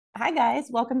Hi, guys.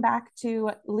 Welcome back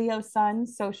to Leo Sun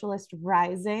Socialist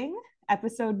Rising,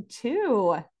 episode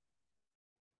 2.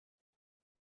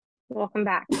 Welcome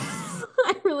back.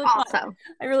 I really thought Also,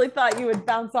 I really thought you would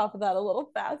bounce off of that a little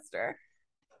faster.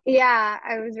 yeah,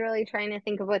 I was really trying to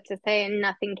think of what to say and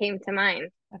nothing came to mind.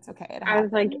 That's okay. It I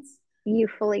was like, happens. you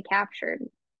fully captured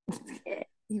it.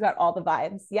 You got all the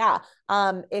vibes. Yeah.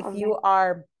 If you Okay.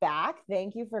 are back,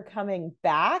 thank you for coming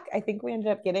back. I think we ended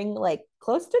up getting like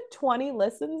close to 20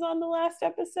 listens on the last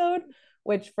episode,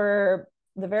 which for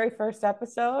the very first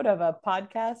episode of a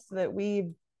podcast that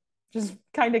we just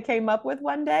kind of came up with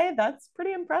one day, that's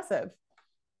pretty impressive.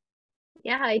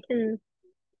 Yeah, I can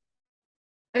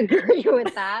agree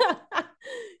with that.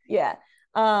 Yeah.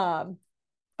 Um,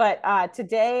 but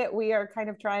today we are kind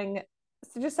of trying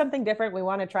just something different. We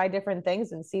want to try different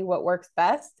things and see what works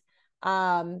best.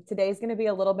 Today is going to be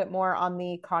a little bit more on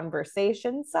the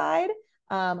conversation side,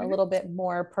 a Mhm. little bit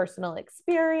more personal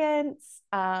experience.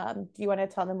 Do you want to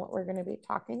tell them what we're going to be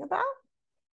talking about?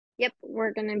 Yep,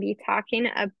 we're going to be talking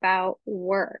about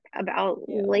work, about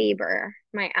Yeah. labor,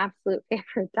 my absolute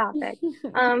favorite topic.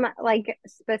 Like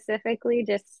specifically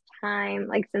just time,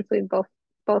 like since we've both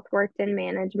worked in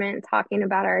management, talking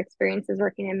about our experiences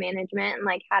working in management and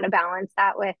like how to balance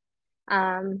that with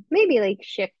maybe like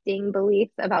shifting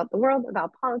beliefs about the world,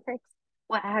 about politics,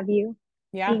 what have you,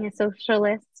 Yeah. being a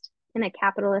socialist in a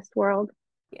capitalist world.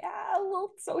 Yeah, a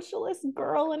little socialist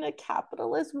girl in a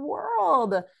capitalist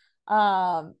world.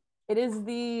 Um, it is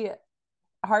the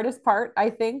hardest part, I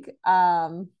think,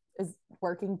 is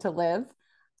working to live.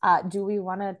 Do we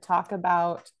want to talk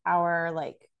about our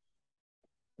like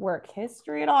work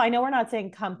history at all? I know we're not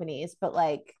saying companies, but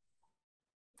like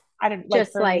I don't like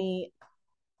Just for like me,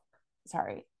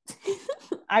 sorry.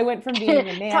 I went from being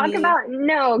a talk nanny. about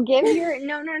no, give your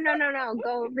no.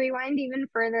 Go rewind even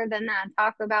further than that.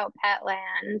 Talk about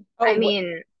Petland. I Oh,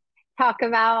 mean, talk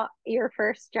about your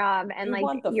first job and you like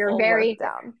want the you're full work very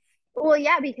down. well,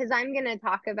 yeah, because I'm gonna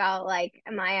talk about like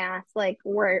my ass, like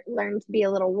work, learn to be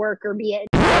a little worker, be it,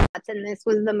 and this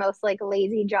was the most like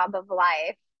lazy job of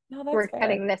life. No, that's We're fair.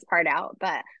 cutting this part out,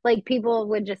 but like people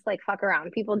would just like fuck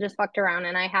around. People just fucked around,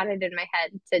 and I had it in my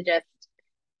head to just,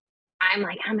 I'm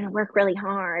like, I'm gonna work really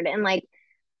hard, and like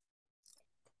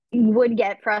would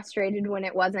get frustrated when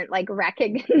it wasn't like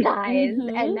recognized, and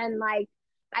Mm-hmm. then like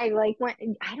I like went,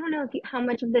 I don't know if you, how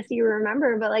much of this you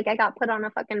remember, but like I got put on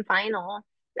a fucking final,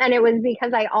 and it was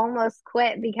because I almost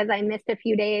quit because I missed a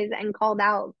few days and called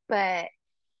out, but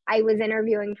I was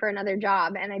interviewing for another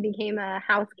job and I became a Yeah.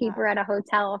 housekeeper at a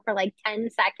hotel for like 10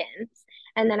 seconds,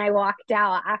 and then I walked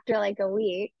out after like a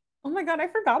week. Oh my God, I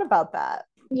forgot about that.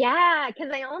 Yeah,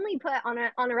 because I only put on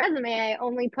a resume, I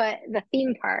only put the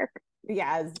theme park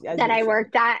Yeah, as that you I should.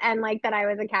 worked at and like that I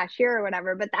was a cashier or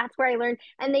whatever. But that's where I learned.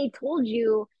 And they told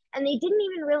you, and they didn't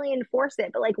even really enforce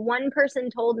it. But like one person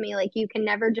told me, like, you can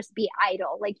never just be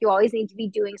idle. Like, you always need to be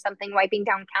doing something, wiping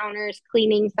down counters,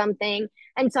 cleaning something.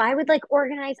 And so I would like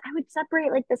organize, I would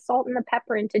separate like the salt and the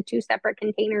pepper into two separate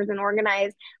containers and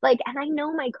organize. Like, and I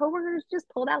know my coworkers just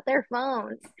pulled out their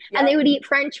phones and they Yep. would eat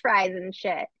French fries and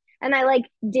shit. And I like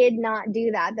did not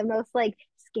do that. The most like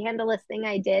scandalous thing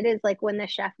I did is like when the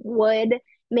chef would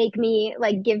make me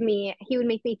like give me, he would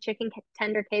make me chicken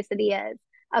tender quesadillas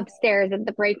upstairs at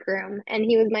the break room, and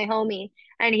he was my homie,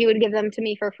 and he would give them to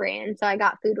me for free, and so I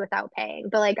got food without paying.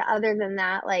 But like other than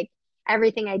that, like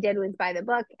everything I did was by the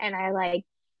book, and I like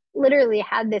literally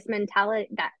had this mentality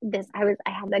that this I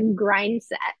had the grind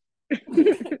set.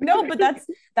 No, but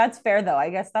that's fair though. I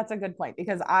guess that's a good point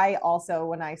because I also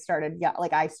when I started, yeah,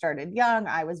 like I started young,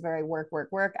 I was very work.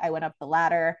 I went up the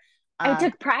ladder. I Um,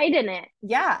 took pride in it.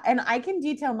 yeah, and I can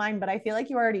detail mine, but I feel like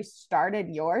you already started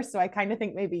yours, so I kind of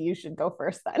think maybe you should go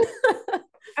first then.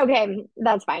 Okay,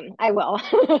 that's fine, I will.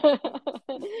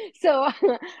 So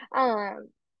um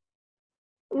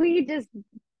we just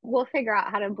we'll figure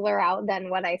out how to blur out then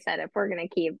what I said if we're gonna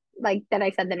keep like that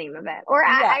I said the name of it. Or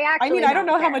Yeah. I I mean, actually I don't don't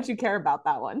know how care. much you care about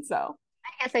that one, so.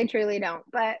 I guess I truly don't.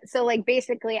 But so like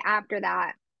basically after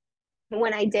that,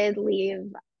 when I did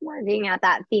leave working at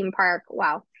that theme park,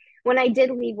 wow. When I did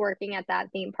leave working at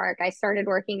that theme park, I started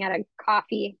working at a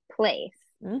coffee place,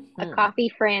 a Mhm. coffee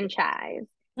franchise.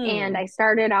 And Hmm. I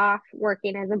started off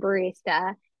working as a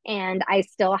barista, and I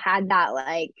still had that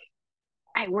like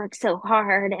I work so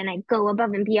hard and I go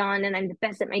above and beyond and I'm the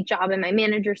best at my job and my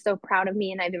manager's so proud of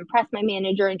me and I've impressed my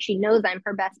manager and she knows I'm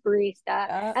her best barista.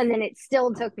 Yeah. And then it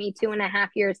still took me 2.5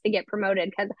 years to get promoted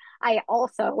because I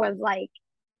also was like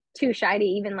too shy to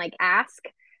even like ask.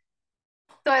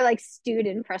 So I like stewed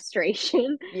in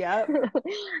frustration. Yep.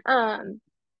 um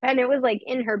and it was like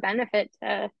in her benefit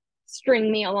to string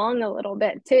me along a little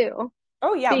bit too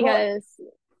Oh yeah. Well, because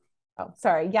Oh,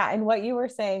 sorry. Yeah. And what you were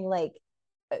saying, like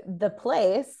the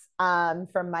place,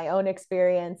 from my own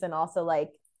experience, and also like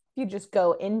if you just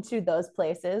go into those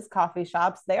places, coffee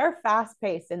shops, they are fast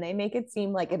paced and they make it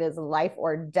seem like it is life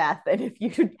or death. And if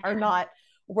you are not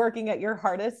working at your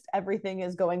hardest, everything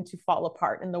is going to fall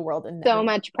apart in the world and never So be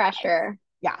much right. pressure.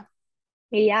 Yeah.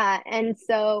 Yeah. And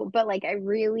so, but like I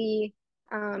really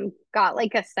got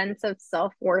like a sense of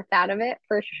self-worth out of it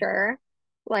for sure.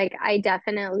 Like I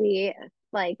definitely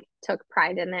like took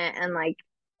pride in it and like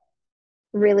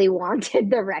really wanted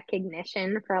the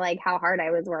recognition for like how hard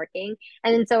I was working.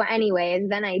 And then so anyways,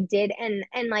 then I did and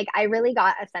like I really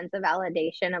got a sense of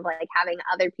validation of like having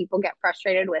other people get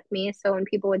frustrated with me. So when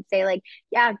people would say like,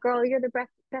 "Yeah, girl, you're the best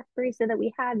barista that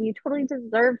we have. You totally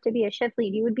deserve to be a shift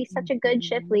lead. You would be such a good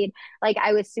shift Mm-hmm. lead." Like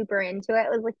I was super into it. I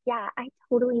was like, "Yeah, I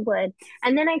totally would."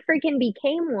 And then I freaking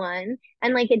became one.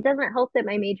 And like it doesn't help that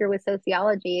my major was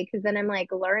sociology because then I'm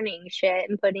like learning shit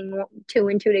and putting two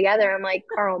and two together. I'm like,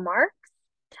 Karl Marx,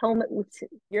 tell me,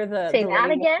 You're say the that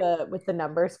lady again. with the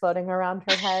numbers floating around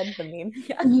her head, the meme.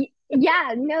 Yeah.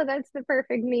 Yeah, no, that's the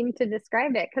perfect meme to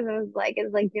describe it because it's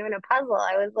like doing a puzzle.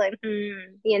 I was like,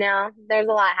 there's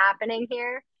a lot happening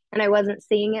here, and I wasn't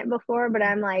seeing it before, but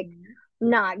I'm like Mhm.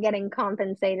 not getting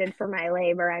compensated for my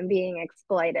labor. I'm being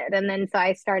exploited, and then so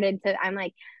I'm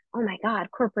like, oh my God,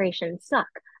 corporations suck.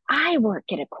 I work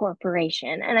at a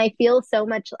corporation, and I feel so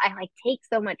much. I like take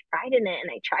so much pride in it,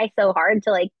 and I try so hard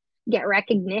to like get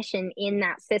recognition in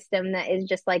that system that is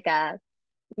just like a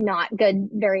not good,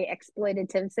 very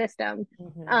exploitative system.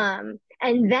 Mhm.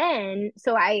 And then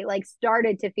so I like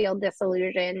started to feel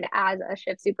disillusioned as a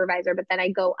shift supervisor, but then I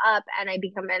go up and I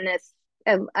become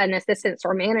an assistant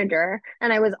store manager.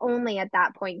 And I was only at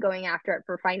that point going after it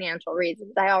for financial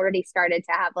reasons. I already started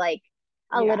to have like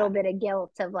a little Yeah. bit of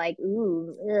guilt of like,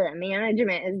 ooh,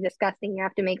 management is disgusting. You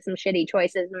have to make some shitty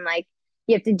choices and like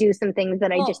you have to do some things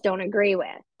that I just Well, don't agree with.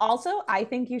 also, I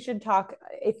think you should talk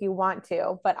if you want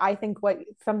to, but I think what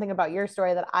something about your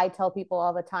story that I tell people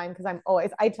all the time, because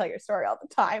I tell your story all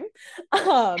the time.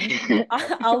 Um,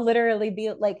 I'll literally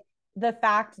be like the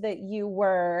fact that you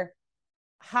were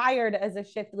hired as a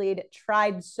shift lead,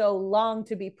 tried so long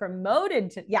to be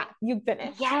promoted to, yeah, you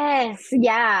finish. Yes,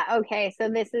 yeah. Okay, so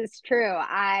this is true.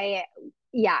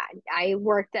 Yeah, I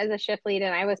worked as a shift lead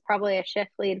and I was probably a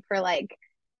shift lead for like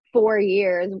 4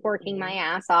 years, working my Mhm.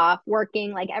 ass off,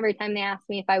 working like every time they asked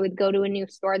me if I would go to a new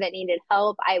store that needed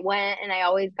help, I went and I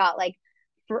always got like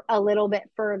for a little bit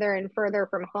further and further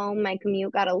from home. My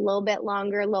commute got a little bit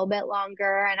longer,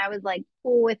 and I was like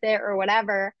cool with it or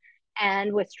whatever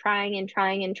and was trying and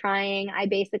trying and trying. I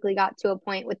basically got to a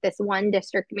point with this one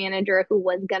district manager who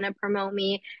was going to promote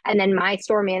me. And then my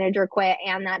store manager quit,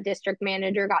 and that district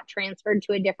manager got transferred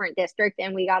to a different district,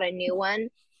 and we got a new one.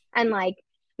 And like,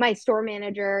 my store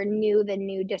manager knew the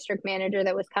new district manager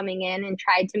that was coming in and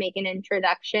tried to make an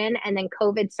introduction. And then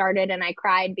COVID started, and I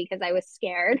cried because I was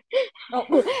scared. Oh,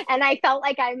 And I felt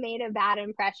like I made a bad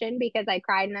impression because I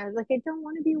cried and I was like, I don't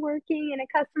want to be working in a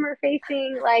customer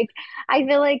facing. Like I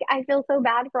feel so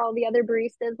bad for all the other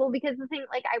baristas. Well, because the thing,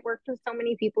 like I worked with so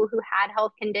many people who had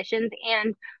health conditions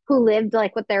and who lived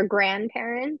like with their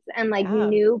grandparents and like yeah.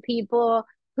 knew people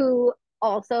who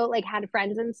also like had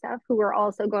friends and stuff who were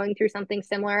also going through something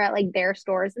similar at like their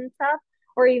stores and stuff.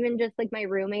 Or even just like my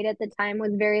roommate at the time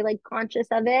was very like conscious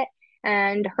of it,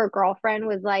 and her girlfriend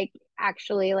was like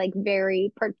actually like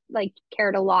like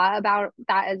cared a lot about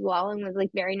that as well and was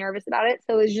like very nervous about it.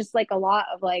 So it was just like a lot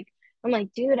of like, I'm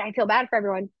like, dude, I feel bad for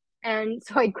everyone. And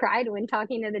so I cried when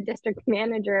talking to the district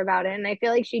manager about it, and I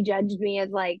feel like she judged me as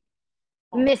like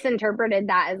misinterpreted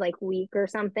that as like weak or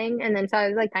something. And then so I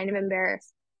was like kind of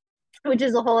embarrassed, which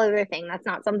is a whole other thing. That's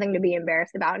not something to be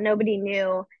embarrassed about. Nobody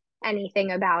knew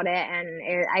anything about it,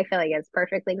 and I feel like it's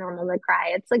perfectly normal to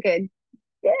cry. It's like a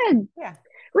yeah, Yeah.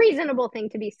 reasonable thing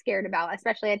to be scared about,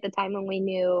 especially at the time when we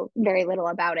knew very little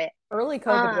about it. Early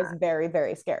COVID Uh was very,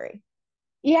 very scary.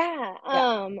 yeah,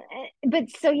 Yeah. but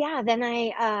so yeah, then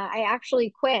I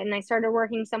actually quit and I started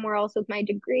working somewhere else with my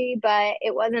degree, but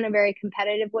it wasn't a very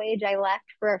competitive wage. I left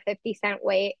for a 50 cent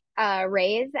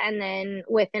raise, and then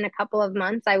within a couple of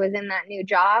months I was in that new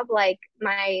job. Like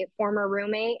my former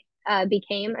roommate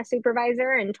became a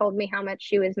supervisor and told me how much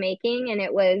she was making, and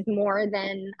it was more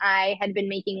than I had been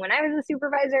making when I was a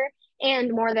supervisor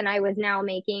and more than I was now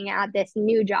making at this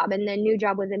new job. And the new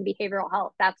job was in behavioral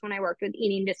health. That's when I worked with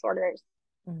eating disorders.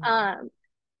 Mhm. Um,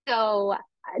 so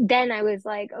then I was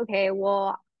like, okay,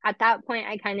 well, at that point,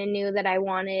 I kind of knew that I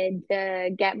wanted to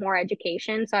get more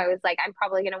education. So I was like, I'm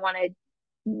probably going to want to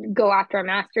go after a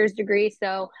master's degree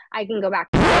so I can go back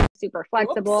to super Whoops.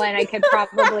 flexible and I could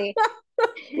probably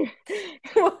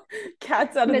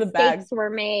Cat's out of the bag. Mistakes were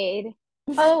made.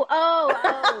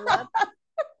 Oh,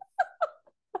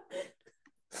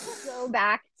 whoops. Go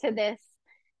back to this.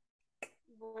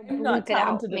 We'll I'm not bleep it out,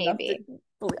 talented enough to. maybe.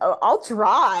 I'll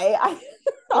try.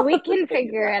 We can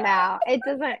figure it out.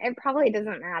 It probably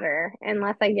doesn't matter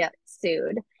unless I get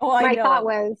sued. Oh, I My thought know.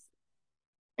 was,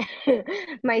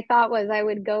 my thought was I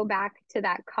would go back to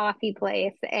that coffee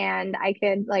place and I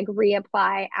could like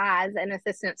reapply as an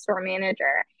assistant store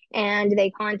manager. And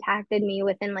they contacted me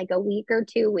within like a week or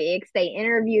 2 weeks. They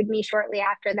interviewed me shortly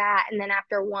after that. And then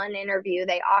after one interview,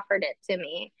 they offered it to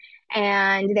me.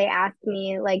 And they asked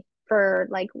me like for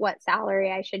like what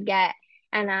salary I should get.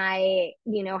 And I,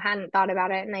 hadn't thought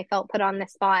about it and I felt put on the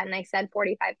spot and I said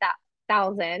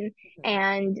 45,000,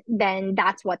 and then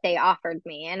that's what they offered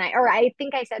me. And I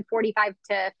think I said 45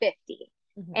 to 50.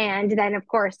 Mhm. And then of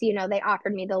course, they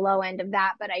offered me the low end of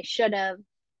that, but I should have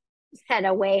said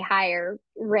a way higher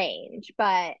range.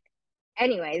 But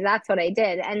anyways, that's what I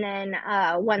did. And then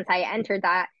once I entered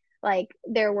that, like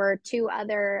there were two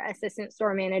other assistant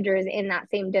store managers in that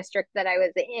same district that I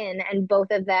was in, and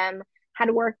both of them had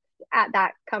worked at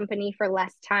that company for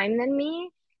less time than me.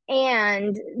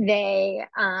 And they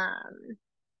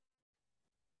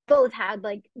both had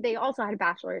like they also had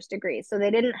bachelor's degrees, so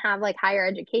they didn't have like higher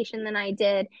education than I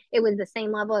did. It was the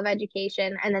same level of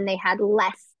education, and then they had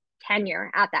less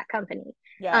tenure at that company.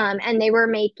 Yeah. And they were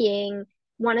making,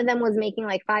 one of them was making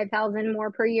like 5,000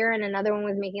 more per year and another one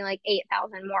was making like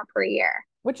 8,000 more per year.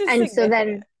 Which is And so significant.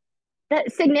 then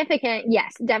that significant,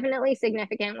 yes, definitely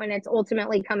significant when it's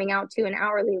ultimately coming out to an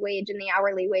hourly wage, and the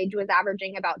hourly wage was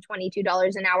averaging about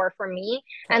 $22 an hour for me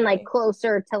and like Totally.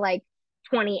 closer to like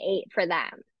 28 for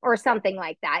them or Yeah. something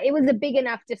like that. It was a big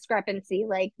enough discrepancy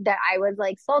like that I was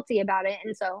like salty about it.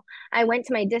 And so I went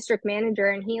to my district manager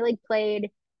and he like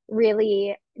played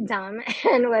really dumb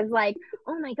and was like,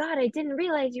 "Oh my God, I didn't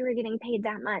realize you were getting paid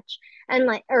that much." And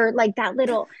like, or like that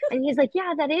little, and he's like,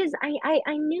 "Yeah, that is,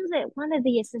 I knew that one of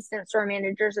the assistant store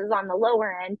managers is on the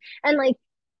lower end." And like,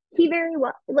 he very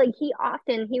well, like he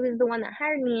was the one that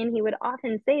hired me, and he would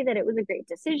often say that it was a great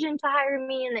decision to hire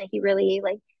me and that he really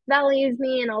like values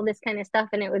me and all this kind of stuff.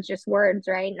 And it was just words,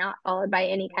 right? Not followed by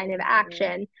any kind of Mhm.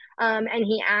 action. And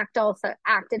he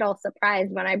acted all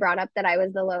surprised when I brought up that I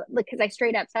was the low, because I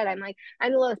straight up said, I'm like,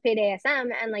 I'm the lowest paid ASM,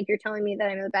 and like you're telling me that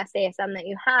I'm the best ASM that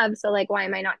you have, so like why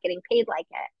am I not getting paid like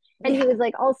it? And he Yeah. was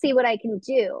like, I'll see what I can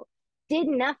do. Did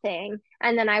nothing.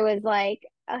 And then I was like,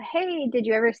 "Hey, did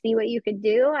you ever see what you could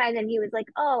do?" And then he was like,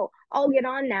 "Oh, I'll get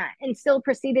on that," and still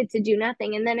proceeded to do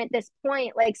nothing. And then at this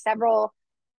point, like several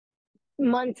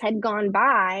months had gone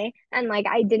by, and like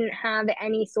I didn't have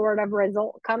any sort of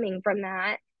result coming from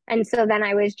that. And so then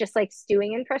I was just like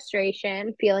stewing in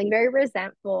frustration, feeling very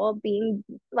resentful, being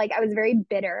like I was very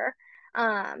bitter.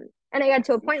 And I got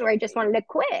to a As you point where I should just be. wanted to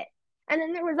quit. And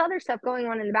then there was other stuff going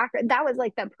on in the background. That was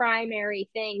like the primary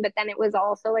thing. But then it was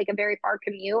also like a very far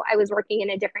commute. I was working in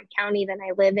a different county than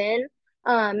I live in.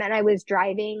 And I was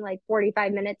driving like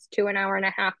 45 minutes to an hour and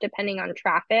a half, depending on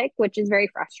traffic, which is very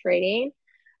frustrating.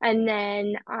 And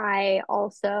then I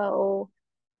also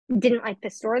didn't like the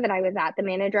store that I was at. The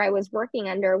manager I was working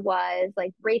under was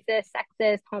like racist,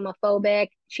 sexist, homophobic.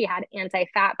 She had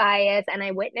anti-fat bias, and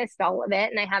I witnessed all of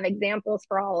it, and I have examples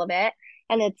for all of it.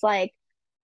 And it's like,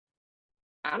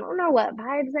 I don't know what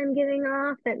vibes I'm giving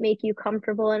off that make you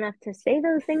comfortable enough to say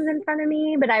those things in front of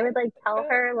me, but I would like tell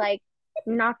her like,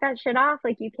 knock that shit off.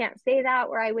 Like you can't say that.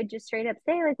 Or I would just straight up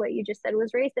say like what you just said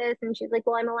was racist. And she's like,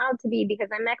 well, I'm allowed to be because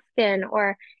I'm Mexican.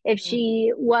 Or if Mhm.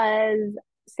 she was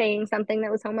saying something that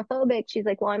was homophobic, she's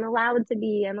like, well, I'm allowed to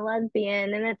be. I'm a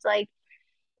lesbian. And it's like,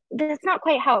 that's not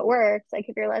quite how it works. Like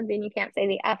if you're lesbian, you can't say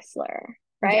the F slur,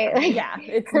 Yeah, right? Like yeah.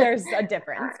 It's there's a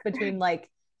difference between like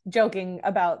joking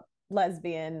about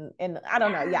lesbian and I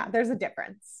don't know. Yeah, yeah. there's a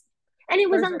difference. And it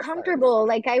was Slurs are slurs. uncomfortable.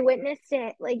 Like I witnessed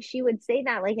it. Like she would say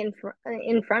that like in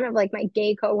front of like my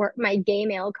gay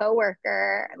male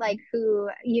coworker, like who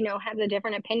has a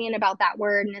different opinion about that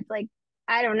word. And it's like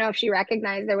I don't know if she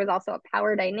recognized there was also a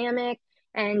power dynamic,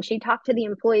 and she talked to the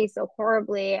employees so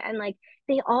horribly, and like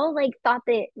they all like thought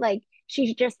that like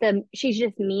she's just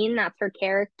mean. That's her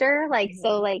character. Like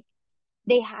so Mhm. like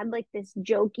they had like this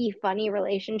jokey, funny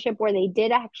relationship where they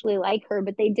did actually like her,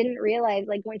 but they didn't realize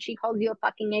like when she calls you a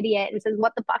fucking idiot and says,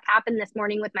 "What the fuck happened this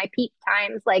morning with my peak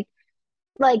times?" Like,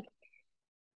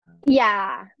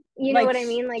 yeah, you know Like what I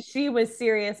mean? Like, she was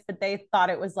serious, but they thought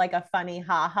it was like a funny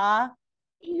haha.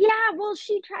 yeah, well,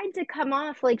 she tried to come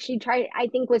off like I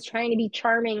think, was trying to be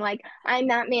charming. Like, I'm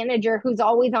that manager who's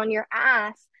always on your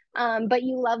ass. But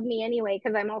you love me anyway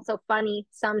because I'm also funny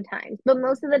sometimes. But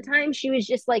most of the time, she was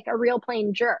just like a real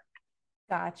plain jerk.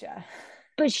 Gotcha.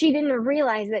 but she didn't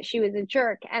realize that she was a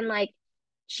jerk. And like,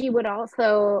 she would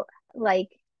also, like,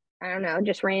 I don't know,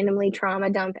 just randomly trauma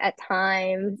dump at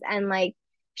times. And like,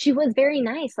 she was very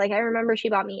nice. Like, I remember she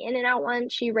bought me In-N-Out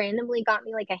once. She randomly got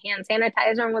me like a hand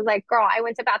sanitizer and was like, girl, I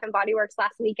went to Bath and Body Works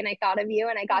last week and I thought of you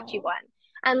and I got you Oh, one.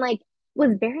 And like,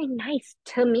 was very nice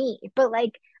to me. But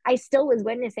like, I still was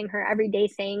witnessing her every day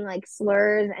saying like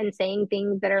slurs and saying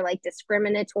things that are like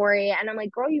discriminatory. And I'm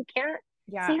like, girl, you can't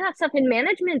say yeah. that stuff in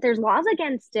management. There's laws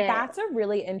against it. That's a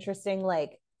really interesting,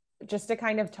 like, just to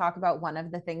kind of talk about one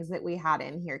of the things that we had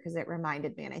in here because it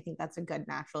reminded me, and I think that's a good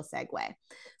natural segue.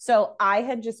 So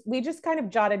we just kind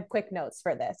of jotted quick notes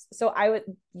for this. So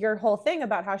your whole thing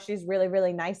about how she's really,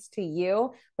 really nice to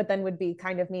you, but then would be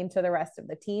kind of mean to the rest of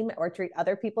the team or treat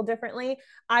other people differently.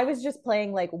 I was just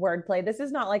playing like wordplay. This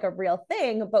is not like a real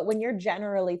thing, but when you're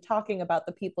generally talking about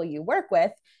the people you work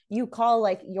with, you call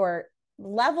like your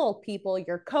level people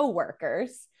your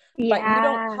coworkers, but you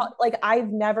don't Yeah. call, like, I've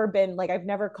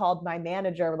never called my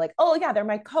manager like, oh yeah, they're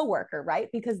my coworker, right?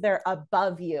 Because they're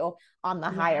above you on the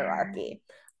Yeah. hierarchy.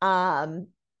 um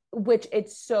which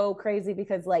it's so crazy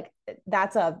because like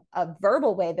that's a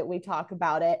verbal way that we talk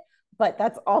about it, but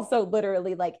that's also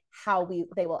literally like how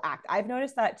they will act. I've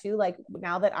noticed that too, like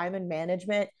now that I'm in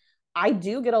management, I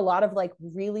do get a lot of like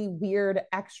really weird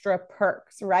extra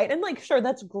perks, right? And like sure,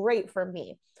 that's great for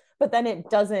me, but then it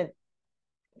doesn't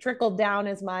trickle down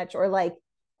as much, or like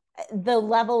the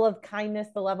level of kindness,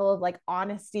 the level of like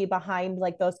honesty behind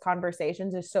like those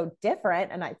conversations is so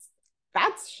different. And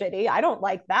that's shitty. I don't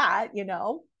like that, you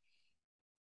know?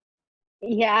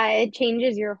 Yeah, it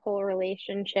changes your whole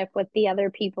relationship with the other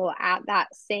people at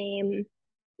that same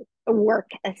work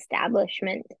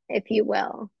establishment, if you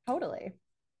will. Totally.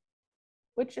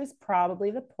 Which is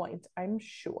probably the point, I'm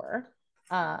sure.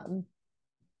 Um,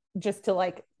 just to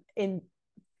like in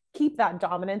keep that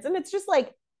dominance. And it's just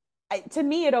like to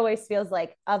me, it always feels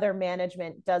like other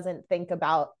management doesn't think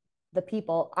about the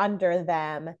people under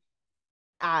them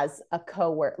as a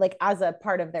co-work, like as a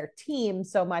part of their team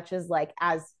so much as like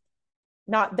as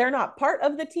not, they're not part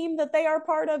of the team that they are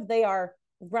part of, they are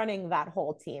running that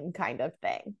whole team kind of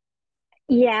thing.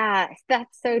 Yeah,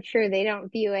 that's so true. They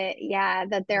don't view it, yeah,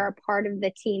 that they're a part of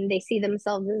the team. They see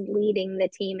themselves as leading the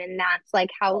team, and that's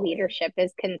like how Totally. leadership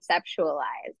is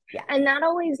conceptualized. Yes. And that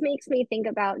always makes me think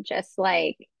about just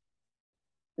like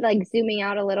zooming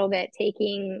out a little bit,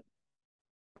 taking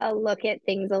a look at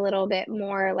things a little bit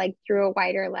more like through a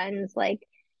wider lens, like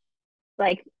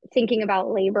thinking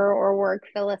about labor or work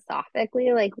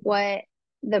philosophically, like what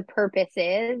the purpose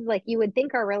is. Like you would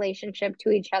think our relationship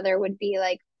to each other would be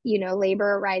like,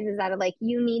 labor arises out of like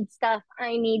you need stuff,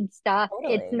 I need stuff.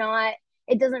 It's Totally. not,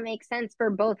 it doesn't make sense for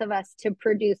both of us to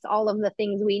produce all of the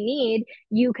things we need.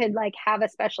 You could like have a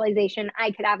specialization,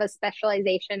 I could have a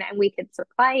specialization, and we could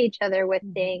supply each other with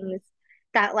Mm-hmm. things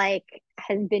that like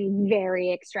has been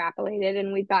very extrapolated,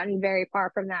 and we've gotten very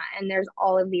far from that, and there's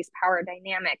all of these power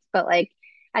dynamics. But like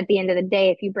at the end of the day,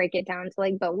 if you break it down to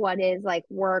like, but what is like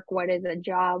work, what is a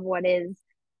job, what is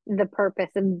the purpose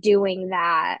of doing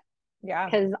that? Yeah.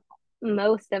 Because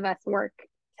most of us work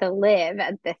to live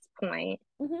at this point.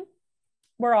 Mm-hmm.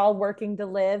 We're all working to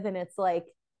live, and it's like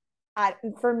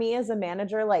for me as a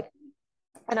manager, like,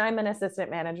 and I'm an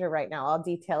assistant manager right now, I'll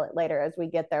detail it later as we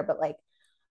get there, but like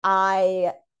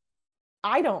i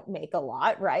I don't make a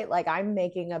lot, right? Like I'm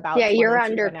making Yeah, about you're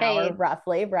 22 an hour underpaid.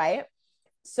 roughly, right?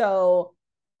 So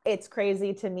it's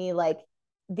crazy to me, like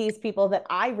these people that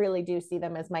I really do see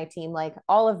them as my team, like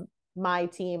all of my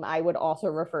team, I would also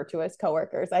refer to as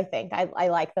coworkers. I think I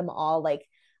like them all. Like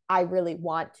I really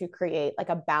want to create like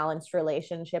a balanced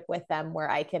relationship with them where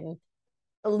I can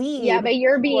Yeah, lead, but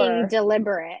you're being sure.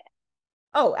 deliberate.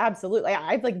 Oh, absolutely.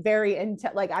 I've like very into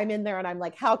like I'm in there and I'm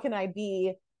like, how can I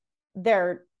be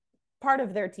their part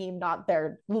of their team, not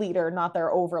their leader, not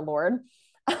their overlord.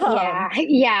 Yeah, Um,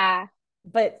 yeah.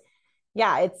 but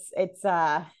yeah, it's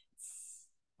a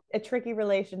tricky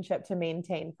relationship to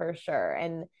maintain for sure.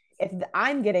 And if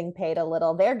I'm getting paid a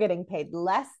little, they're getting paid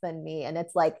less than me, and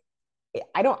it's like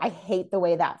I hate the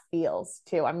way that feels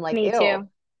too. I'm like, Me ew, too.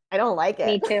 I don't like it.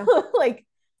 Me too. Like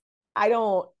I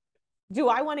don't do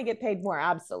I want to get paid more?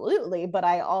 Absolutely. But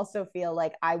I also feel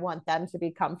like I want them to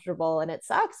be comfortable. And it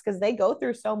sucks because they go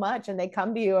through so much and they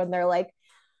come to you and they're like,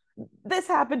 this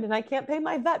happened and I can't pay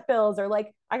my vet bills, or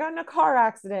like I got in a car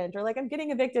accident, or like I'm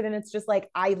getting evicted. And it's just like,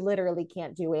 I literally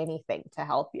can't do anything to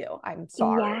help you. I'm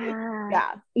sorry. Yeah.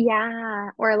 Yeah. Yeah.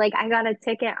 Or like I got a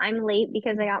ticket. I'm late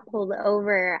because I got pulled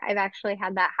over. I've actually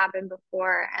had that happen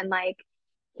before. And like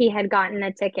he had gotten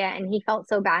a ticket and he felt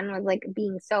so bad and was like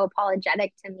being so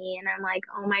apologetic to me. And I'm like,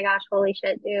 oh my gosh, holy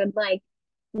shit, dude. Like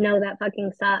no, that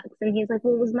fucking sucks. And he's like,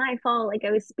 well, it was my fault. Like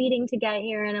I was speeding to get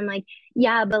here. And I'm like,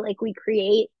 yeah, but like we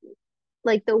create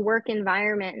like the work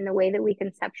environment and the way that we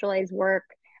conceptualize work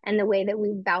and the way that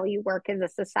we value work as a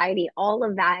society, all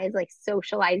of that is like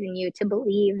socializing you to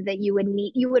believe that you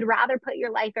would rather put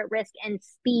your life at risk and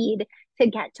speed to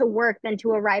get to work than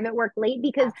to arrive at work late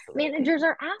because Absolutely. managers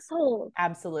are assholes.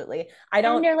 Absolutely. I And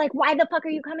don't, they're like, why the fuck are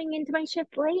you coming into my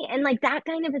shift late? And like that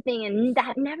kind of a thing. And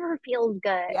that never feels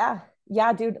good. yeah.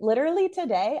 Yeah, dude. Literally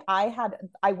today,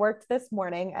 I worked this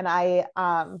morning and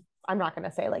I'm not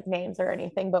gonna say like names or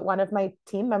anything, but one of my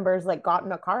team members like got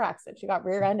in a car accident. She got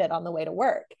rear-ended on the way to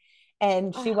work.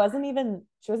 And Oh, she wasn't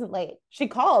late. She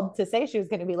called to say she was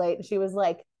gonna be late. And she was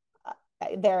like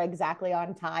there exactly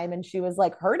on time. And she was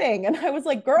like hurting. And I was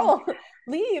like, girl,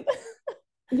 leave.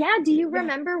 yeah. Do you Yeah.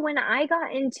 remember when I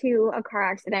got into a car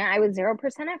accident? I was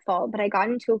 0% at fault, but I got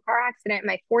into a car accident.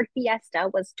 My Ford Fiesta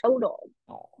was totaled.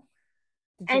 Oh,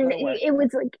 did you go And to work? it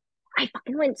was like, I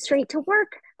fucking went straight to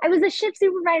work. I was a shift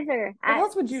supervisor What at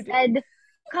else would you do? said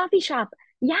coffee shop.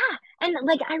 Yeah. And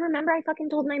like, I remember I fucking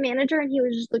told my manager and he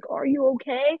was just like, are you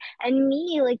okay? And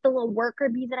me, like the little worker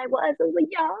bee that I was like,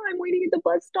 yeah, I'm waiting at the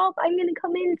bus stop. I'm going to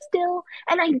come in still.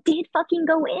 And I did fucking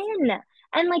go in.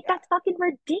 And like, Yeah. that's fucking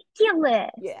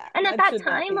ridiculous. Yeah. And That should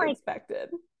not be expected.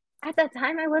 at that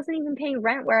time I wasn't even paying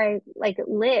rent where I like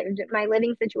lived. My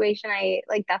living situation, I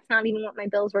like that's not even what my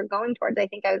bills were going towards. I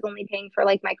think I was only paying for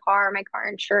like my car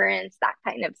insurance, that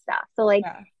kind of stuff. So like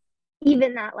Yeah.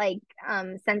 even that like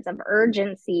sense of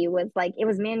urgency was like it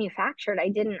was manufactured.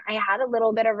 I had a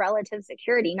little bit of relative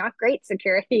security, not great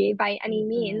security by any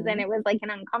means, and Mm-hmm. it was like an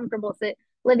uncomfortable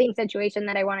living situation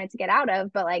that I wanted to get out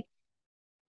of, but like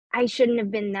I shouldn't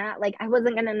have been that like I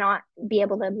wasn't gonna not be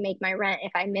able to make my rent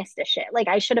if I missed a shit. Like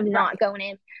I should have not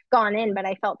Right. gone in, but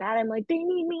I felt bad. I'm like, they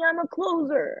need me, I'm a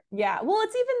closer. Yeah. Well,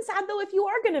 it's even sad though if you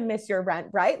are going to miss your rent,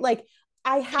 right? Like,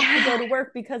 I have to go Yeah. to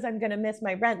work because I'm going to miss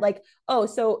my rent. Like, oh,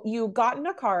 so you got in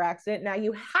a car accident. Now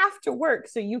you have to work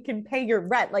so you can pay your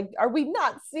rent. Like, are we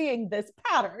not seeing this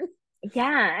pattern?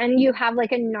 Yeah. And you have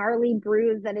like a gnarly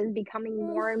bruise that is becoming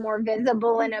more and more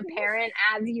visible and apparent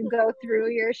as you go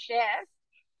through your shift.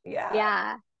 Yeah.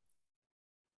 Yeah.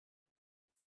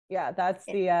 Yeah. That's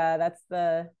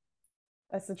the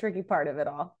tricky part of it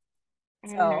all.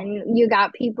 And So, then you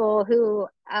got people who,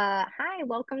 hi,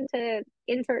 welcome to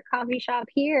insert coffee shop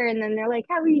here. And then they're like,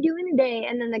 how are you doing today?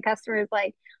 And then the customer is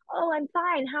like, oh, I'm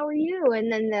fine. How are you?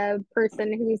 And then the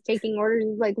person who's taking orders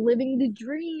is like, living the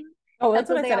dream. oh, that's That's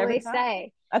what what I they said every always time.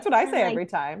 say. That's what I And say like, every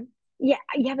time. yeah,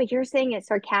 yeah, but you're saying it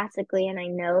sarcastically. And I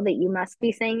know that you must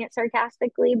be saying it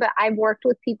sarcastically, but I've worked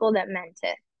with people that meant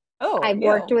it. Oh, I've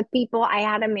worked ew. with people, I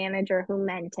had a manager who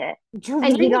meant it. And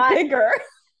he Dream got bigger.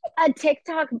 a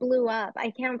TikTok blew up. I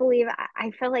can't believe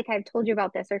I feel like I've told you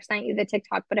about this or sent you the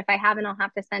TikTok, but if I haven't, I'll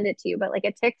have to send it to you. But like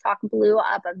a TikTok blew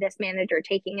up of this manager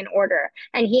taking an order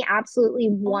and he absolutely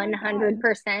Oh my God.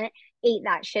 100% ate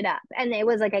that shit up. And it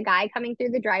was like a guy coming through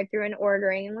the drive-through and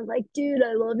ordering and was like, dude,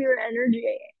 I love your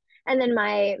energy. And then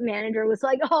my manager was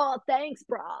like, oh, thanks,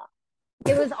 bro.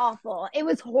 It was awful. It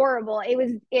was horrible.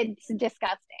 It's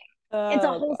disgusting. It's a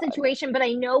Oh whole God. situation, but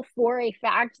I know for a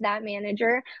fact that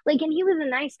manager, like, and he was a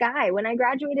nice guy. When I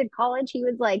graduated college, he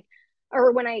was like,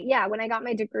 or when I got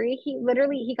my degree, he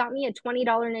got me a $20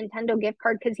 Nintendo gift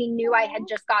card because he knew I had Oh,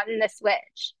 just gotten the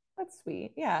Switch. that's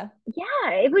sweet. Yeah.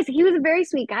 Yeah, he was a very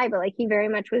sweet guy, but like he very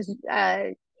much was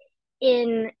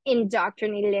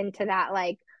indoctrinated into that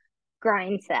like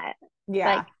grind set. Like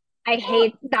Yeah. I Well,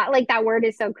 hate that like that word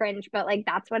is so cringe, but like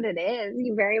that's what it is.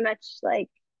 You very much like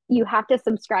you have to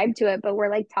subscribe to it, but we're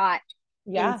like taught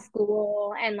in yeah,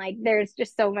 school and like there's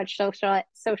just so much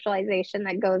socialization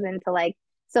that goes into like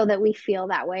so that we feel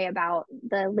that way about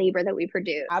the labor that we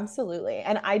produce. absolutely.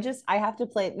 And I have to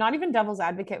play not even devil's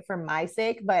advocate for my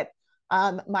sake, but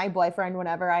my boyfriend,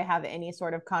 whenever I have any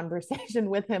sort of conversation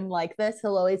with him like this,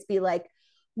 he'll always be like,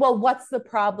 well, what's the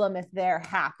problem if they're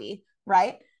happy?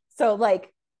 Right. So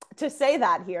like to say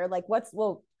that here, like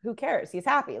who cares? He's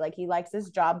happy. Like he likes his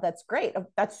job. That's great.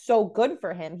 That's so good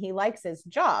for him. He likes his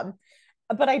job.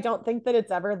 But I don't think that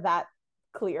it's ever that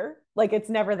clear. Like it's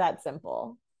never that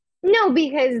simple. No,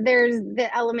 because there's the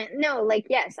element, no, like,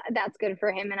 yes, that's good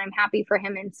for him, and I'm happy for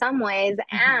him in some ways.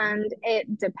 Mm-hmm. And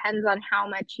it depends on how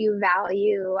much you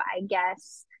value, I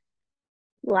guess,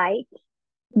 like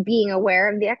being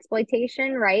aware of the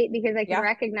exploitation, right? Because I can Yeah.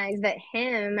 recognize that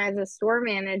him as a store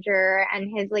manager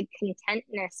and his like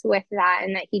contentness with that,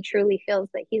 and that he truly feels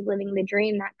that he's living the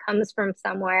dream that comes from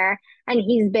somewhere. And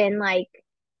he's been like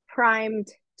primed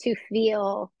to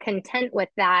feel content with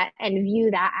that and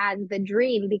view that as the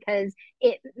dream because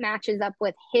it matches up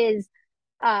with his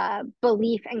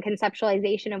belief and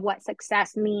conceptualization of what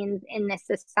success means in this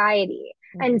society.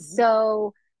 And Mm-hmm.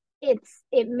 so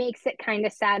it makes it kind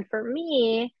of sad for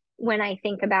me when I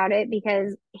think about it,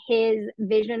 because his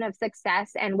vision of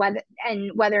success and whether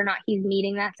or not he's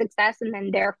meeting that success, and then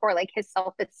therefore like his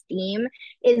self-esteem,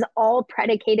 is all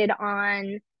predicated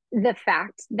on the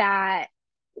fact that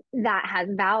that has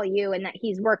value and that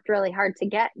he's worked really hard to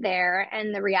get there.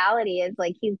 And the reality is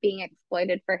like he's being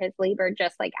exploited for his labor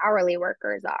just like hourly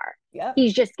workers are. Yep.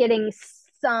 He's just getting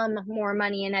some more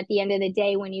money, and at the end of the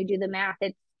day when you do the math,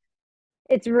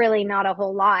 it's really not a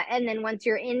whole lot. And then once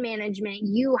you're in management,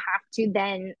 you have to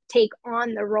then take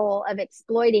on the role of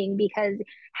exploiting, because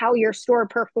how your store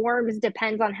performs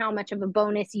depends on how much of a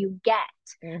bonus you get.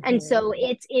 And Mm-hmm. so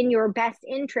it's in your best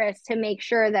interest to make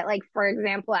sure that, like, for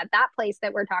example, at that place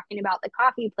that we're talking about, the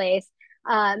coffee place,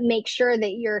 make sure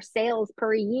that your sales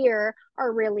per year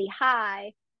are really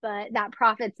high, but that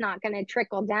profit's not going to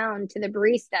trickle down to the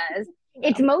baristas.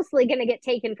 It's Yeah. mostly going to get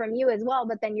taken from you as well,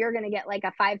 but then you're going to get like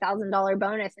a $5,000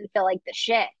 bonus and feel like the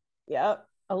shit. Yep.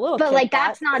 A little But like kickback.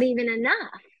 that's not even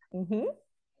enough. Mm-hmm.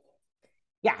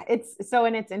 Yeah.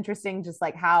 And it's interesting just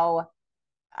like how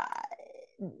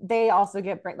they also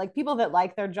get like people that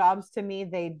like their jobs, to me,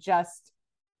 they just,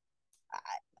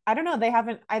 I don't know. They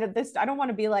haven't, I don't want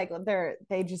to be like,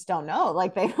 they just don't know.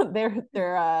 Like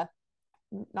they're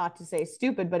not to say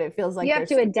stupid, but it feels like You have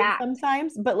they're to stupid adapt.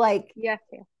 sometimes. But like, You have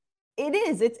to.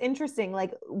 it's interesting.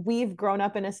 Like we've grown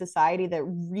up in a society that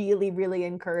really, really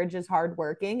encourages hard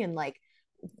working and like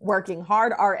working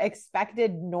hard. Our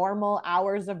expected normal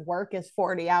hours of work is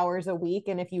 40 hours a week.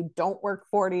 And if you don't work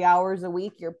 40 hours a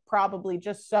week, you're probably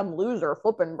just some loser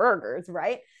flipping burgers,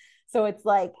 right? So it's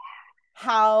like,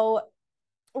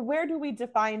 where do we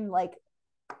define like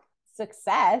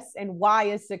success, and why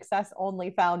is success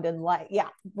only found in like, yeah,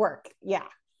 work? Yeah.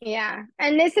 Yeah.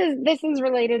 And this is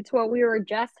related to what we were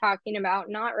just talking about,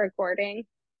 not recording.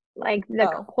 Like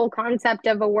the Oh, whole concept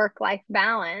of a work-life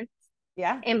balance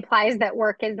yeah. implies that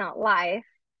work is not life.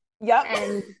 Yep.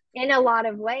 And in a lot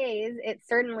of ways, it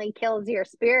certainly kills your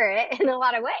spirit. In a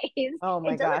lot of ways, Oh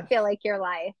my it doesn't gosh. feel like your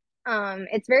life.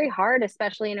 It's very hard,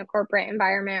 especially in a corporate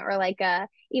environment or like a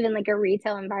even like a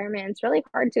retail environment. It's really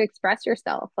hard to express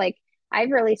yourself. Like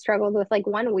I've really struggled with like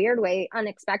one weird way,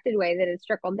 unexpected way that it's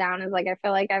trickled down is like I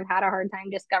feel like I've had a hard time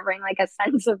discovering like a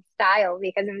sense of style,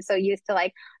 because I'm so used to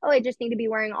like, oh, I just need to be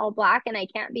wearing all black and I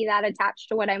can't be that attached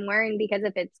to what I'm wearing, because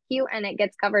if it's cute and it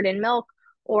gets covered in milk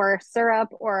or syrup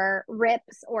or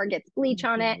rips or gets bleach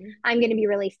on it, Mm-hmm. I'm going to be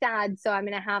really sad. So I'm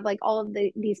going to have like all of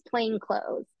these plain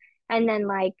clothes. And then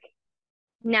like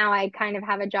now I kind of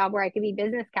have a job where I could be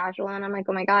business casual, and I'm like,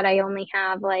 oh my God, I only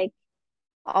have like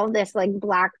all this like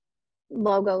black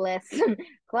logoless Yeah.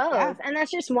 clothes. And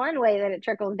that's just one way that it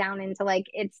trickles down into like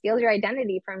it steals your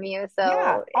identity from you.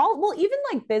 Yeah. So Well, even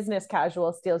like business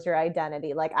casual steals your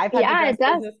identity. Like I've had to yeah, dress it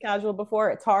does. business casual before.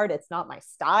 It's hard. It's not my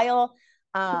style.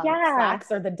 Yeah.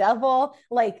 Slacks are the devil.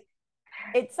 Like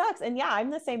it sucks. And yeah,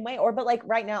 I'm the same way. But like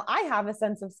right now, I have a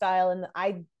sense of style and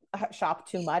I shop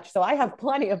too much. So I have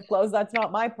plenty of clothes. That's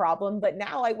not my problem. But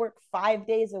now I work 5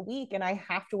 days a week and I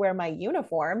have to wear my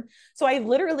uniform. So I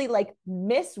literally like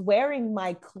miss wearing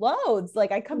my clothes.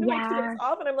 Like I come to my 2 days Yeah.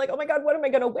 off and I'm like, oh my God, what am I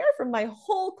going to wear from my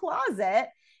whole closet?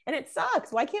 And it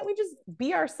sucks. Why can't we just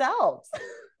be ourselves?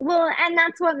 Well, and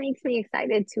that's what makes me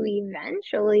excited to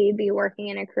eventually be working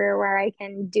in a career where I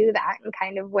can do that and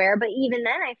kind of wear. But even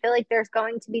then, I feel like there's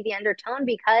going to be the undertone,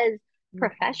 because Mm-hmm.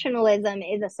 professionalism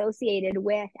is associated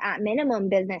with, at minimum,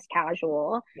 business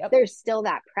casual. Yep, There's still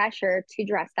that pressure to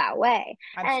dress that way.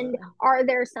 And absolutely. are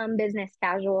there some business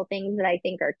casual things that I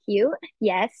think are cute?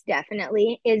 Yes,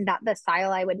 definitely. Is that the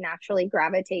style I would naturally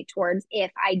gravitate towards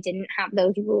if I didn't have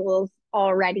those rules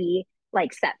already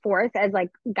like set forth as like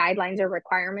guidelines or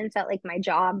requirements at like my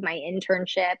job, my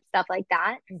internship, stuff like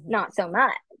that? Mm-hmm. Not so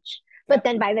much. But Yep.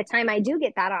 then by the time I do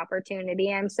get that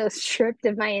opportunity, I'm so stripped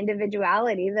of my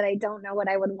individuality that I don't know what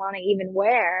I would want to even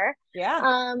wear.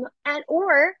 Yeah. And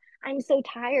or I'm so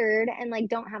tired and like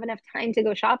don't have enough time to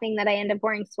go shopping that I end up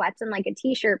wearing sweats and like a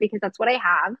t-shirt because that's what I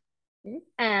have, Mhm.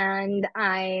 and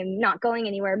I'm not going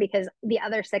anywhere because the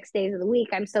other 6 days of the week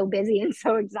I'm so busy and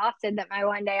so exhausted that my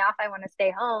one day off I want to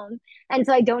stay home. And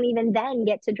so I don't even then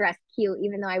get to dress cute,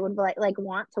 even though I would like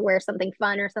want to wear something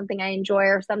fun or something I enjoy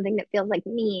or something that feels like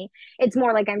me. It's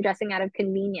more like I'm dressing out of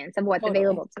convenience of what's Totally.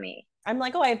 available to me. I'm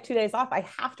like, oh, I have 2 days off. I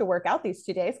have to work out these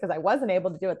 2 days because I wasn't able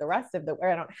to do it the rest of the, or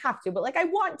I don't have to, but like I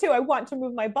want to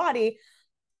move my body.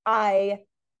 I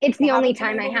It's the only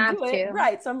haven't been time I able to have do it. to.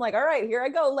 Right. So I'm like, all right, here I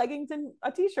go, leggings and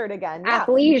a t-shirt again. Yeah.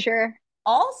 Athleisure.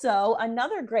 Also,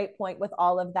 another great point with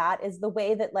all of that is the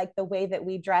way that the way that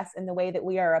we dress and the way that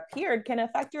we are appeared can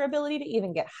affect your ability to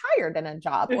even get hired in a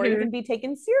job or Mm-hmm. even be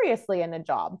taken seriously in a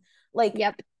job. Like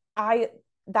Yep. I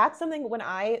that's something when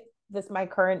I this my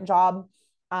current job,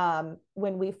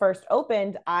 when we first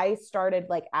opened, I started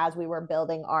like as we were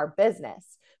building our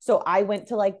business. So I went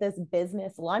to like this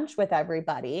business lunch with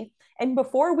everybody. And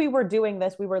before we were doing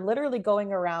this, we were literally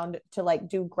going around to like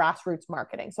do grassroots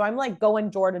marketing. So I'm like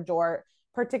going door to door,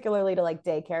 particularly to like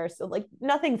daycare. So like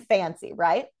nothing fancy,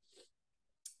 right?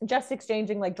 Just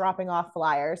exchanging, like dropping off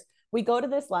flyers. We go to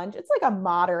this lunch. It's like a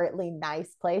moderately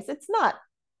nice place. It's not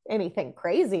anything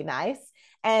crazy nice.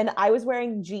 And I was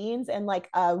wearing jeans and like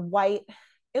a white,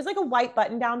 it was like a white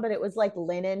button down, but it was like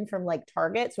linen from like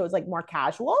Target. So it was like more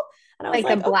casual. And I was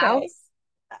Like a like, okay. blouse.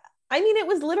 I mean, it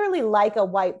was literally like a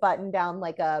white button down,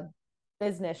 like a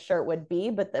business shirt would be,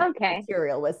 but the Okay.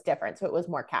 material was different. So it was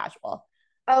more casual.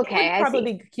 It Okay, would I probably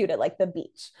see. be cute at like the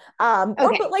beach. Or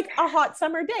but Okay. like a hot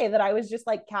summer day that I was just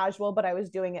like casual, but I was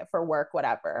doing it for work,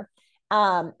 whatever.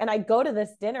 And I go to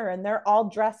this dinner and they're all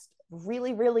dressed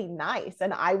really, really nice.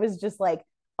 And I was just like,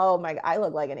 oh my, I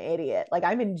look like an idiot. Like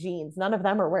I'm in jeans. None of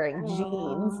them are wearing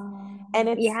jeans. And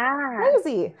it's Yeah.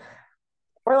 crazy.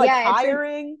 Or like Yeah, it's like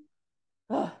hiring.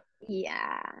 Ugh.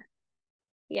 yeah.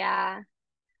 Yeah.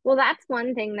 Well, that's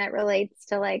one thing that relates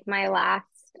to like my last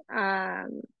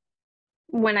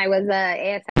when I was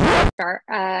a ASM start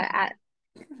at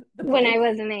The when I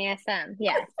place. was an ASM.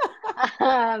 Yes.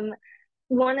 Um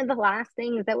one of the last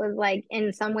things that was like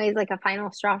in some ways like a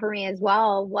final straw for me as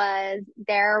well was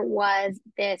there was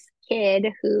this kid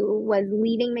who was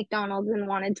leaving McDonald's and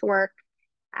wanted to work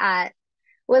at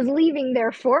was leaving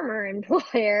their former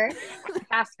employer,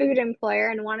 fast food employer,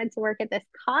 and wanted to work at this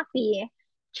coffee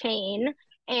chain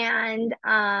and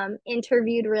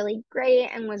interviewed really great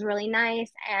and was really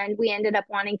nice. And we ended up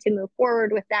wanting to move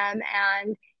forward with them.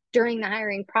 And during the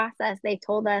hiring process, they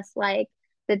told us like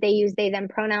that they use they them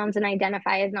pronouns and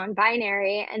identify as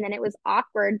non-binary. And then it was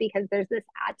awkward because there's this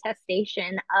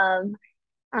attestation of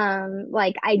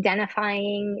like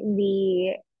identifying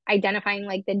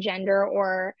like the gender,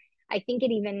 or I think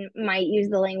it even might use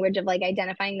the language of like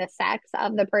identifying the sex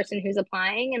of the person who's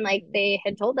applying. And like Mhm. they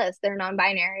had told us they're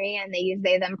non-binary and they use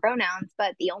they them pronouns,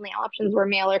 but the only options were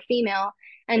male or female.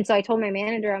 And so I told my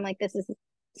manager, I'm like, this is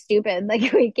stupid.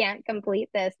 Like we can't complete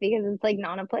this because it's like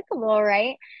non-applicable,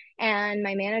 right? And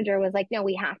my manager was like, no,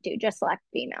 we have to just select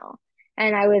female.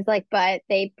 And I was like, but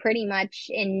they pretty much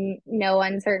in no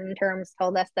uncertain terms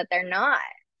told us that they're not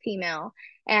female.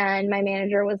 And my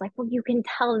manager was like, well, you can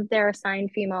tell that they're assigned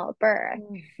female at birth.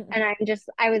 And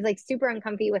I was like super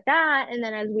uncomfy with that. And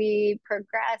then as we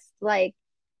progressed, like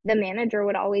the manager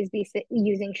would always be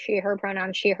using she, her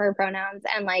pronouns.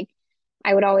 And like,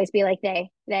 I would always be like, they,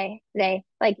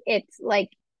 like, it's like,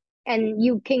 and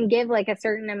you can give like a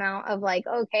certain amount of like,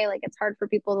 okay, like it's hard for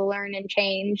people to learn and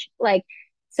change. Like,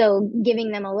 so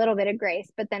giving them a little bit of grace,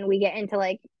 but then we get into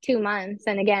like 2 months.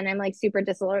 And again, I'm like super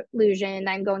disillusioned.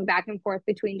 I'm going back and forth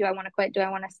between do I want to quit? Do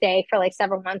I want to stay for like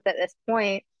several months at this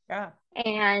point? Yeah.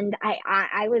 And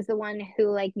I was the one who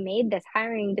like made this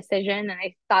hiring decision, and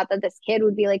I thought that this kid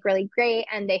would be like really great,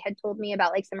 and they had told me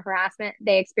about like some harassment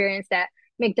they experienced at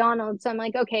McDonald's. So I'm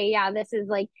like, okay, yeah, this is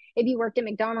like if you worked at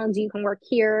McDonald's you can work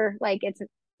here, like it's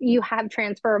you have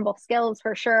transferable skills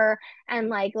for sure, and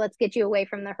like let's get you away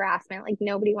from the harassment. Like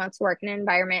nobody wants to work in an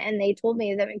environment. And they told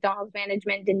me that McDonald's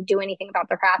management didn't do anything about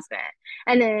the harassment.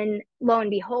 And then lo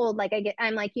and behold, like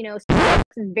I'm like, this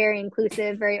is very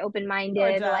inclusive, very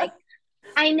open-minded, like Georgia.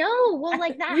 I know. Well,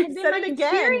 like that You had been said my it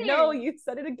again. No, experience. you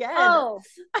said it again. Oh,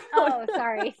 I don't oh,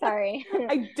 sorry, sorry.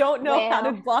 I don't know how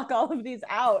to Well, block all of these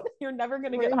out. You're never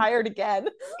going to get we're hired again.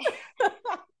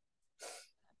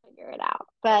 figure it out.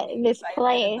 But I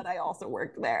admitted that I also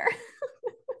worked there.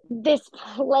 this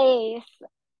place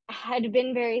had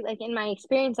been very, like, in my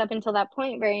experience up until that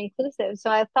point, very inclusive. So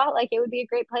I thought like it would be a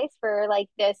great place for like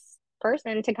this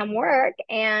person to come work,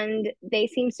 and they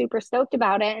seem super stoked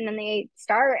about it. And then they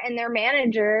start, and their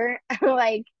manager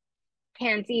like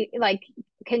can't see like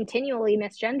continually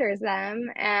misgenders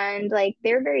them, and like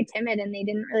they're very timid and they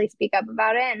didn't really speak up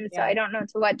about it. And so I Yeah. don't know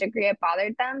to what degree it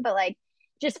bothered them, but like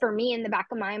just for me in the back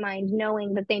of my mind,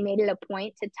 knowing that they made it a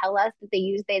point to tell us that they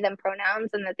use they them pronouns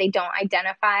and that they don't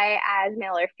identify as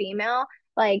male or female,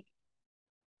 like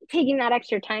taking that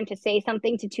extra time to say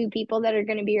something to two people that are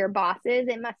going to be your bosses,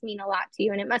 it must mean a lot to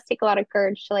you. And it must take a lot of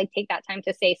courage to like take that time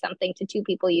to say something to two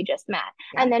people you just met.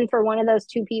 Yeah. And then for one of those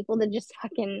two people to just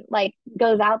fucking like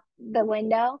goes out the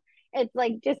window, it's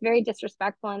like just very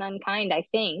disrespectful and unkind, I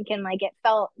think. And like it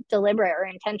felt deliberate or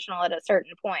intentional at a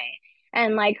certain point.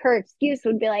 And like her excuse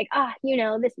would be like,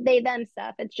 this they them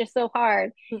stuff. It's just so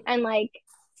hard. And like,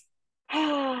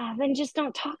 then just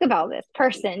don't talk about this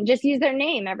person. Just use their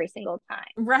name every single time.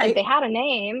 Like Right. they had a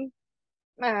name.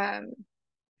 Um,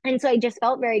 and so I just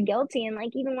felt very guilty. And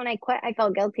like even when I quit, I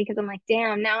felt guilty because I'm like,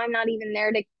 damn, now I'm not even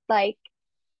there to like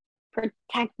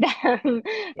protect them,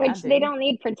 Yeah, which they dude. don't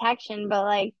need protection, but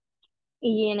like,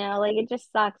 like it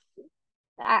just sucks.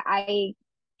 I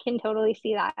can totally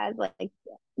see that as like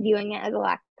viewing it as a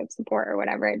lack of support or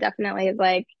whatever. It definitely is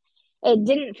like it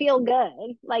didn't feel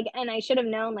good. Like, and I should have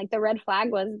known like the red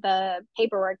flag was the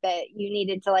paperwork that you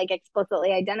needed to like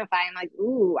explicitly identify. I'm like,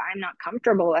 ooh, I'm not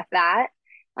comfortable with that.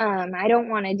 I don't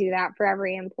want to do that for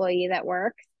every employee that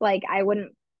works. Like, I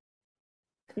wouldn't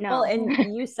Well, know.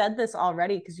 and you said this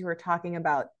already because you were talking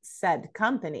about said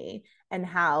company and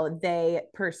how they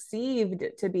perceived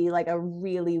to be like a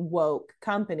really woke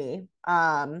company.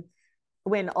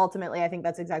 When ultimately I think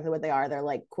that's exactly what they are. They're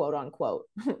like quote unquote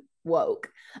woke.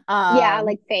 Yeah, Um,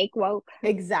 like fake woke.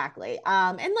 exactly.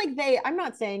 And like I'm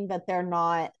not saying that they're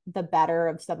not the better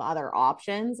of some other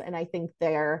options. And I think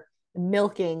they're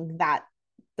milking that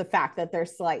the fact that they're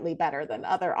slightly better than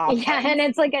other Yeah, and options.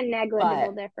 it's like a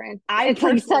negligible But difference. I It's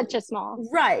like such personally, a small.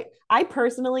 right. I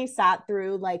personally sat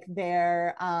through like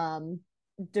their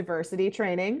diversity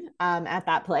training at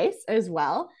that place as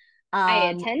well. I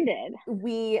Um, attended.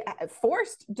 we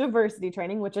forced diversity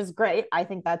training, which is great. I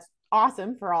think that's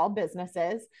awesome for all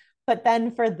businesses. But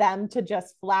then for them to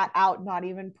just flat out not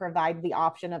even provide the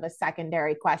option of a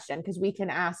secondary question, because we can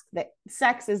ask that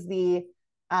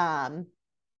um,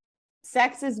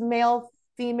 sex is male,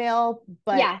 female,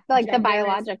 but Yeah, like the gender is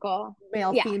biological.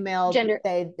 male, Yeah, female. gender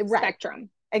They right. spectrum.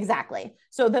 Exactly.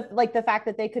 So the fact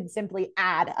that they could simply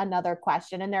add another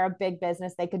question and they're a big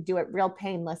business, they could do it real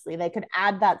painlessly. They could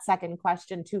add that second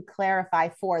question to clarify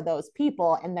for those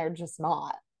people and they're just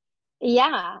not.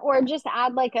 Yeah, or just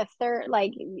add like a third,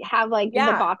 like have like the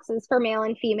Yeah. boxes for male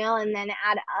and female, and then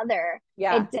add other.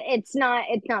 Yeah. It's not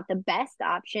the best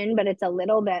option, but it's a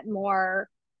little bit more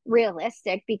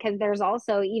realistic because there's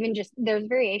also even just there's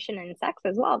variation in sex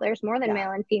as well. There's more than Yeah.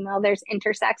 male and female. There's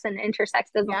intersex, and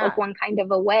intersex doesn't look Yeah. one kind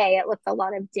of a way. It looks a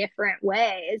lot of different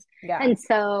ways. Yeah. And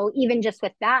so even just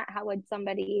with that, how would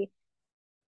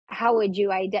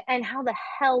you and how the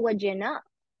hell would you know?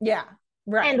 Yeah.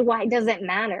 Right. And why does it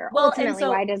matter? Well, and Ultimately,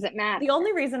 why so does it matter? the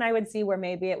only reason I would see where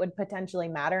maybe it would potentially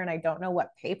matter, and I don't know what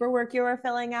paperwork you are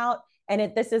filling out,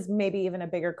 and this is maybe even a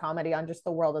bigger comedy on just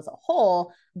the world as a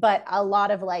whole, but a lot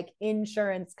of like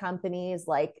insurance companies,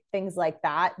 like things like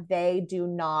that, they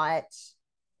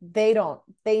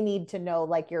need to know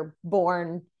like your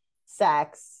born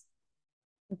sex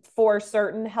for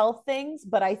certain health things.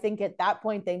 But I think at that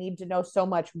point, they need to know so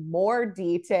much more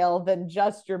detail than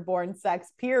just your born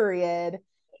sex, period,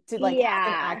 to like have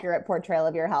an Yeah. accurate portrayal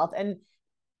of your health. And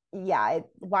yeah,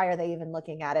 why are they even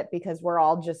looking at it? Because we're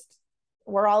all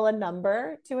a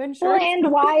number to Well, insurance and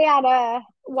companies.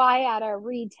 why at a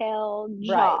retail Right.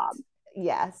 job,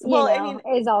 Yes. Well, I mean,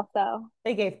 is also.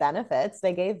 they gave benefits,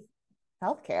 they gave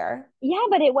health care. Yeah,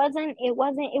 but it was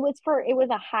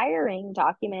a hiring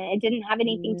document. It didn't have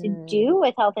anything to Mm, do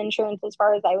with health insurance as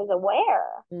far as I was aware.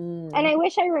 And mm. I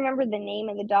wish I remembered the name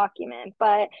of the document,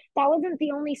 but that wasn't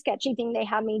the only sketchy thing they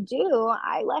had me do.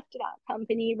 I left that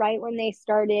company right when they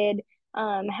started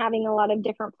having a lot of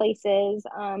different places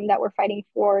that were fighting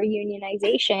for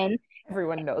unionization.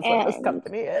 Everyone knows what this And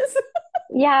company is.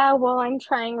 yeah, well, I'm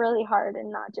trying really hard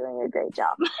and not doing a great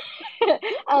job.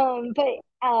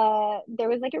 But there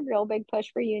was like a real big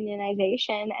push for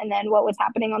unionization. And then what was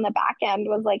happening on the back end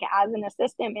was like, as an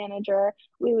assistant manager,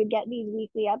 we would get these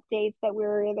weekly updates that we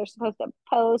were either supposed to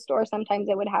post, or sometimes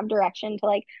it would have direction to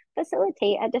like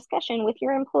facilitate a discussion with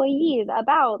your employees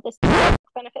about this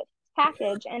benefit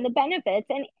package and the benefits,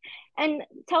 and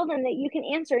tell them that you can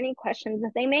answer any questions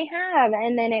that they may have.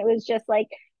 And then it was just like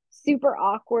super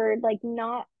awkward, like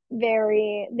not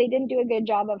very, they didn't do a good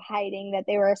job of hiding that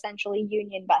they were essentially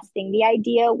union busting. The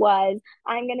idea was,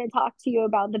 I'm going to talk to you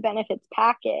about the benefits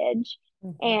package.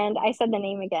 Mhm. And I said the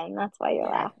name again. That's why you're Yeah.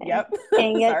 laughing. Yep.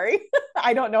 Dang it. Sorry.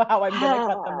 I don't know how I'm going to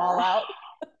cut them all out.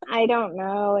 I don't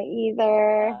know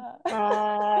either.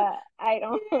 Uh, I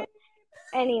don't.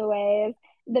 Anyways,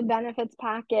 the benefits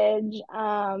package,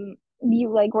 you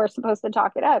like were supposed to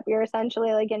talk it up. You're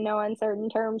essentially like in no uncertain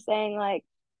terms saying like,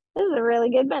 this is a really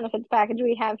good benefits package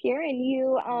we have here, and a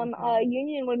mhm.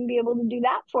 union wouldn't be able to do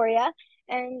that for you.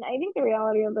 And I think the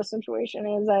reality of the situation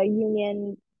is a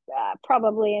union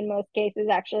probably in most cases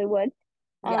actually would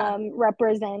Yeah.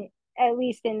 represent, at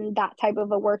least in that type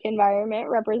of a work environment,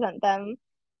 represent them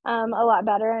a lot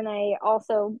better. And I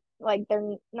also like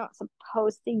they're not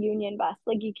supposed to union bust.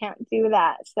 Like you can't do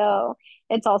that. So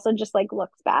it's also just like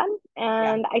looks bad.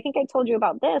 Yeah. And I think I told you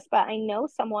about this, but I know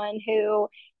someone who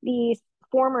the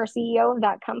former CEO of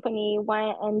that company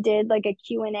went and did like a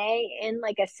Q&A in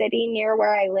like a city near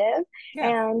where I live,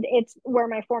 Yeah. and it's where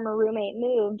my former roommate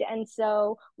moved. And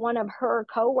so one of her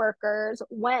coworkers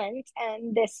went,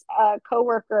 and this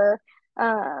coworker,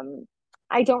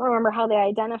 I don't remember how they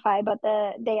identify, but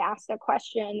they asked a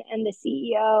question, and the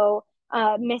CEO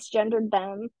misgendered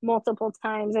them multiple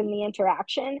times in the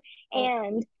interaction, Oh,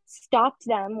 and stopped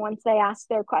them once they asked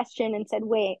their question and said,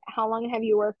 "Wait, how long have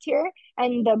you worked here?"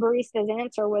 And the barista's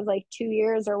answer was like 2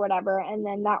 years or whatever. And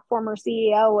then that former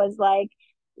CEO was like,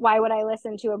 "Why would I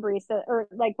listen to a barista, or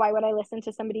like why would I listen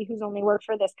to somebody who's only worked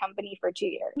for this company for 2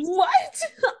 years?" what?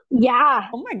 Yeah,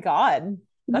 Oh my God.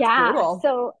 That's yeah. brutal.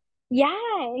 So yeah,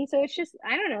 and so it's just,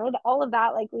 I don't know, all of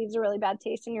that like leaves a really bad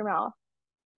taste in your mouth.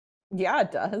 Yeah,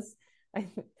 it does. I,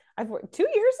 I've worked 2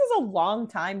 years is a long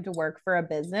time to work for a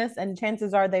business, and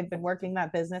chances are they've been working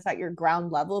that business at your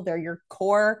ground level. They're your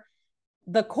core,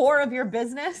 the core of your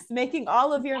business, making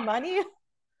all of your money.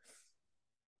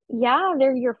 Yeah,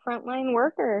 they're your frontline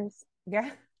workers. Yeah,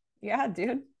 yeah,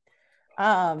 dude.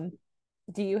 Um,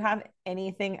 do you have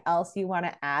anything else you want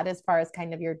to add as far as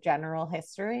kind of your general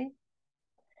history?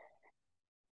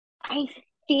 I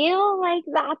feel like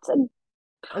that's a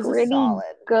This is pretty solid.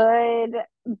 good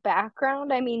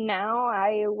background. I mean, now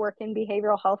I work in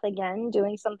behavioral health again,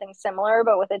 doing something similar,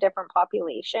 but with a different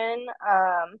population.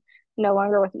 No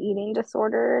longer with eating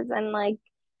disorders. And like,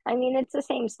 I mean, it's the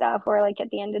same stuff where, like, at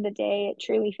the end of the day, it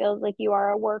truly feels like you are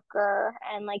a worker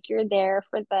and like you're there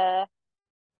for the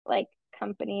like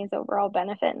company's overall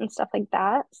benefit and stuff like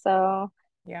that. So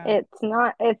Yeah.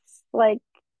 it's like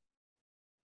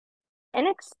an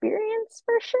experience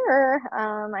for sure.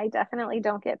 I definitely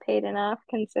don't get paid enough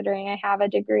considering I have a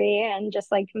degree, and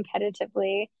just like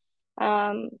competitively,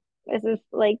 um, this is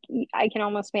like I can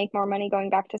almost make more money going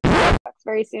back to Starbucks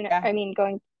very soon. Yeah. I mean,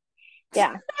 going,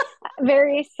 yeah,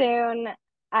 very soon.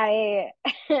 I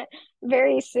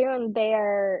very soon they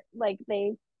are like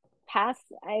they pass,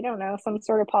 I don't know, some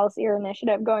sort of policy or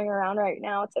initiative going around right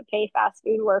now to pay fast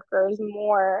food workers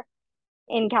more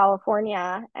in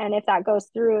California. And if that goes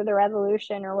through, the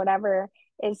resolution or whatever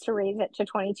is to raise it to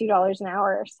 $22 an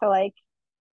hour. So like,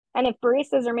 and if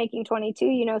baristas are making 22,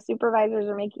 you know, supervisors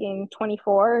are making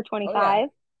 24 or Oh yeah. 25.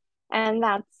 And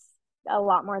that's a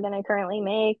lot more than I currently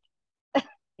make.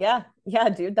 Yeah. Yeah,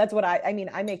 dude. That's what I mean,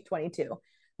 I make 22,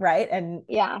 right?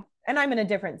 Yeah, And I'm in a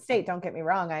different state. Don't get me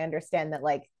wrong. I understand that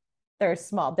like there's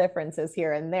small differences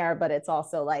here and there, but it's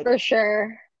also like for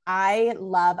sure. I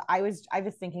was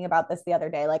thinking about this the other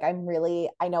day. Like I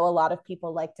know a lot of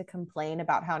people like to complain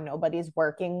about how nobody's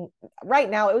working right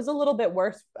now. It was a little bit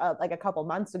worse like a couple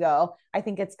months ago. I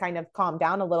think it's kind of calmed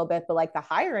down a little bit, but like the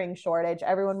hiring shortage,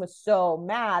 everyone was so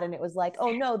mad, and it was like,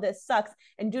 oh no, this sucks.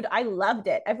 And dude, I loved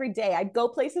it. Every day I'd go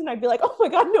places and I'd be like, oh my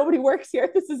God, nobody works here.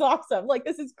 This is awesome. Like,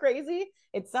 this is crazy.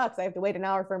 It sucks. I have to wait an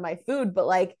hour for my food, but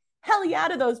like, hell yeah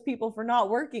to those people for not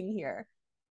working here.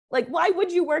 Like, why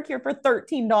would you work here for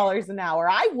 $13 an hour?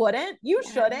 I wouldn't. You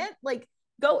Yeah, shouldn't. Like,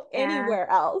 go yeah, anywhere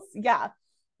else. Yeah.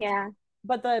 yeah,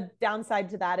 But the downside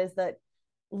to that is that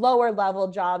lower level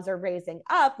jobs are raising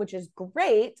up, which is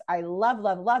great. I love,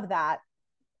 love, love that.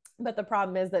 But the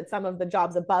problem is that some of the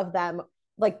jobs above them,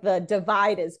 like the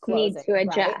divide is need closing, to right?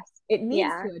 adjust. It needs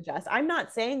Yeah, to adjust. I'm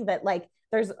not saying that like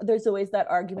there's always that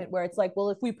argument where it's like, well,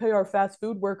 if we pay our fast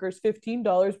food workers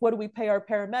 $15, what do we pay our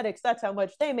paramedics? That's how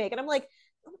much they make. And I'm like,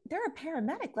 they're a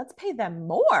paramedic. Let's pay them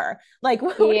more. Like,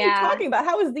 what are you yeah, talking about?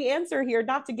 How is the answer here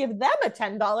not to give them a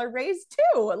 $10 raise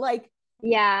too? Like,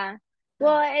 yeah.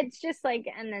 Well, it's just like,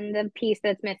 and then the piece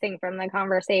that's missing from the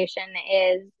conversation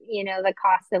is, you know, the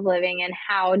cost of living, and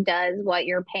how does what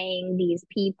you're paying these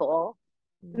people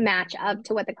match up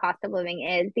to what the cost of living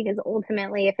is? Because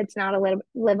ultimately, if it's not a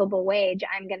livable wage,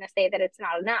 I'm going to say that it's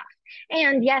not enough.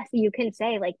 And yes, you can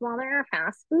say like, well, they're a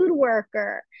fast food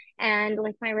worker. And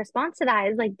like my response to that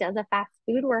is like, does a fast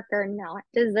food worker not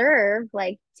deserve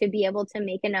like to be able to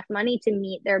make enough money to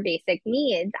meet their basic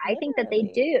needs? I think that they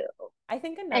literally. do. I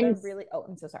think another And really, oh,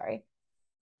 I'm so sorry.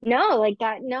 no, like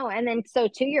that, no. And then so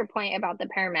to your point about the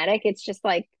paramedic, it's just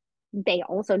like they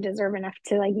also deserve enough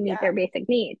to like meet Yeah. their basic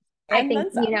needs. I And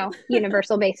think, then you some. know,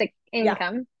 universal basic Yeah.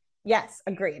 income. Yes,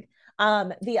 agreed.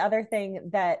 The other thing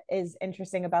that is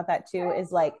interesting about that too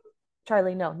is like,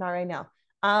 Charlie, no, not right now.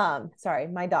 Sorry,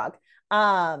 my dog.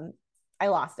 Um, I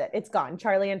lost it. It's gone.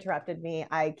 Charlie interrupted me.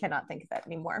 I cannot think of it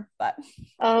anymore, but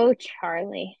Oh,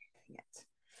 Charlie. dang it.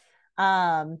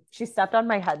 She stepped on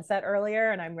my headset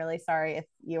earlier, and I'm really sorry if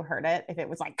you heard it, if it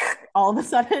was like all of a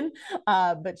sudden.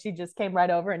 But she just came right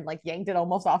over and like yanked it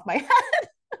almost off my head.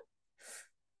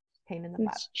 Pain in the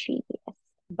butt. Mischievous.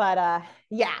 But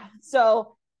yeah.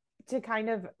 So to kind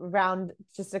of round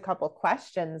just a couple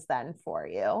questions then for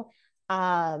you.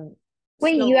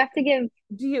 Wait, So you have to give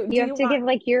do you want give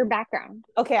like your background.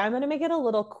 okay, I'm going to make it a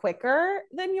little quicker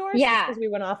than yours just Yeah. because we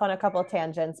went off on a couple of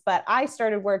tangents. But I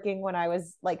started working when I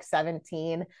was like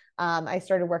 17. I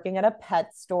started working at a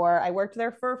pet store. I worked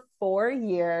there for 4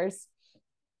 years.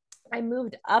 I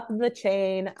moved up the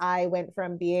chain. I went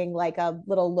from being like a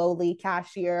little lowly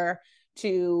cashier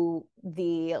to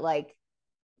the like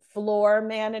floor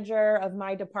manager of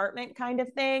my department kind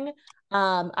of thing.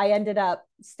 I ended up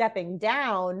stepping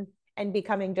down and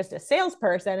becoming just a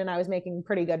salesperson, and I was making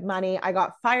pretty good money. I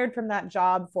got fired from that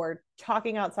job for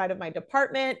talking outside of my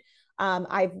department.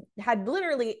 I've had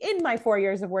literally in my 4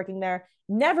 years of working there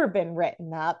never been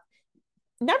written up,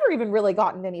 never even really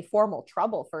gotten any formal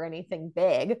trouble for anything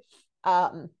big.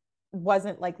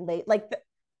 Wasn't like late, like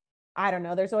I don't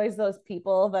know. There's always those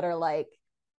people that are like,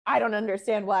 I don't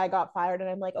understand why I got fired. And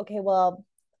I'm like, okay, well,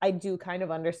 I do kind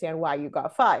of understand why you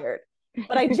got fired.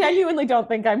 But I genuinely don't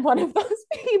think I'm one of those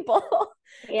people.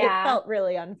 It Yeah. felt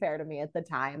really unfair to me at the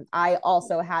time. I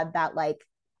also had that like,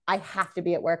 I have to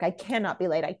be at work. I cannot be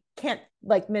late. I can't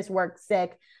like miss work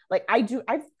sick. Like I've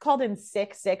called in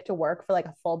sick to work for like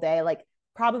a full day, like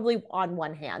probably on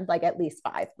one hand, like at least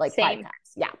five Same. times.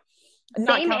 Yeah.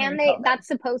 Not Same. counting And COVID. that's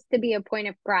supposed to be a point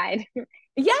of pride.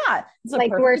 Yeah. It's a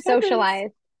Like perfect we're attendance.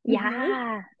 socialized. Mm-hmm.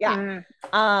 Yeah. Yeah.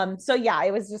 Mm. So yeah,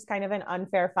 it was just kind of an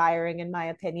unfair firing in my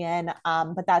opinion.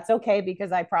 But that's okay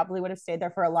because I probably would have stayed there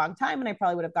for a long time and I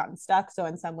probably would have gotten stuck. So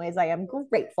in some ways I am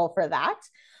grateful for that.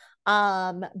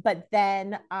 But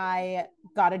then I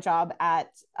got a job at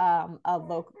a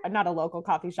local, not a local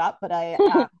coffee shop, but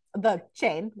the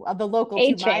chain, the local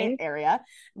A to my chain. area,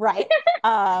 right?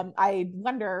 I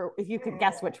wonder if you could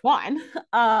guess which one.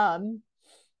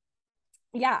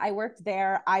 Yeah, I worked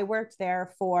there. I worked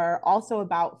there for also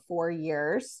about 4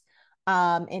 years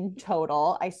in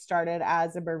total. I started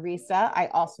as a barista. I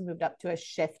also moved up to a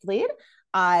shift lead.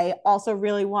 I also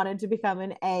really wanted to become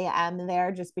an AM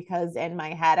there just because in my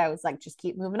head I was like, just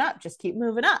keep moving up, just keep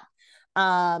moving up.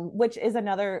 Which is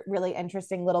another really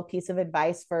interesting little piece of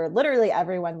advice for literally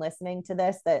everyone listening to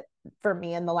this that for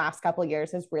me in the last couple of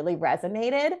years has really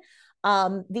resonated.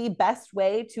 The best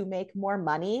way to make more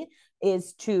money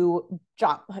is to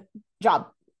job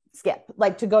skip,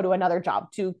 like to go to another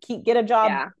job, to get a job,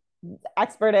 Yeah.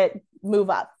 expert it, move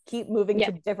up, keep moving to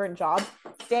Yep. different jobs.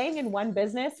 Staying in one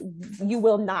business, you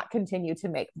will not continue to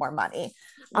make more money,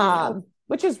 Nope.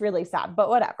 which is really sad, but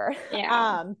whatever.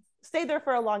 Yeah. Stayed there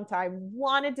for a long time,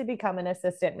 wanted to become an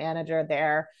assistant manager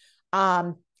there.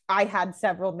 Um, I had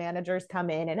several managers come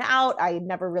in and out. I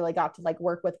never really got to like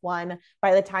work with one.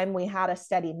 By the time we had a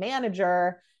steady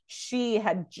manager, she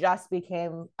had just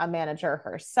became a manager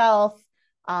herself.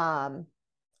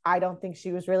 I don't think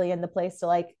she was really in the place to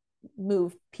like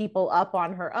move people up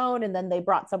on her own. And then they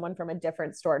brought someone from a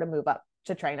different store to move up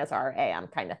to train as our AM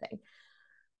kind of thing.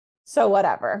 So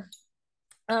whatever.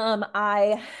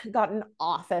 I got an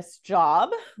office job,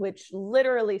 which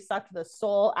literally sucked the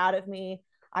soul out of me.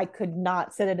 I could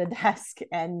not sit at a desk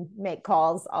and make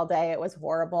calls all day. It was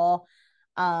horrible.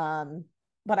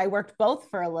 But I worked both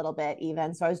for a little bit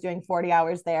even. So I was doing 40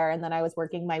 hours there and then I was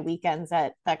working my weekends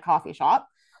at that coffee shop.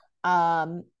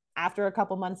 After a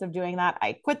couple months of doing that,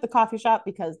 I quit the coffee shop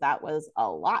because that was a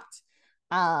lot.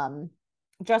 Um,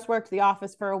 just worked the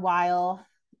office for a while.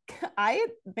 I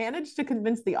managed to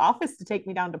convince the office to take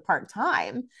me down to part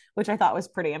time, which I thought was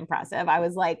pretty impressive. I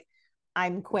was like,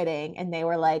 I'm quitting. And they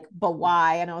were like, but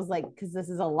why? And I was like, because this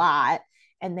is a lot.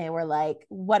 And they were like,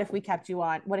 what if we kept you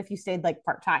on? What if you stayed like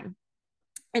part time?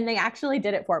 And they actually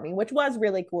did it for me, which was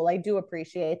really cool. I do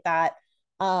appreciate that.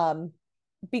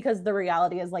 Because the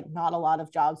reality is like not a lot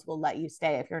of jobs will let you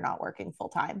stay if you're not working full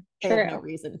time. They have no True.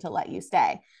 reason to let you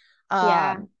stay.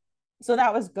 Yeah. So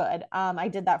that was good. I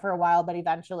did that for a while, but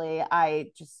eventually I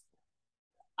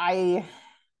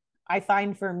I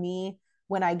find for me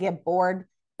when I get bored,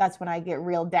 that's when I get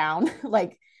real down.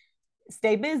 Like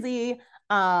stay busy.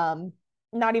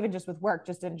 Not even just with work,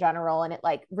 just in general. And it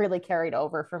like really carried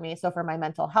over for me. So for my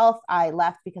mental health, I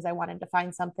left because I wanted to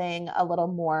find something a little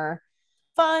more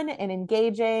fun and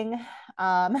engaging.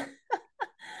 Um,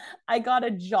 I got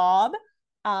a job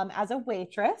as a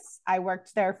waitress. I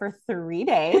worked there for 3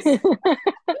 days.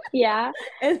 Yeah.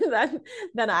 And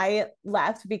then I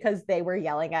left because they were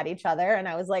yelling at each other. And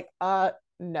I was like,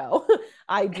 no,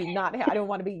 I don't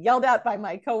want to be yelled at by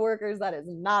my coworkers. That is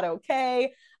not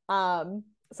okay.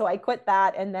 So I quit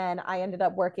that, and then I ended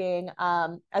up working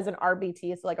as an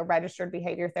RBT, so like a registered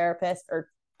behavior therapist or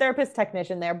therapist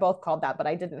technician. They're both called that, but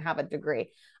I didn't have a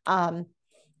degree. Um,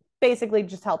 Basically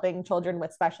just helping children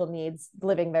with special needs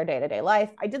living their day-to-day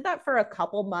life. I did that for a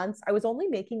couple months. I was only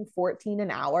making 14 an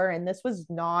hour, and this was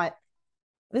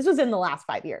in the last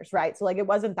 5 years, right? So like it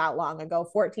wasn't that long ago.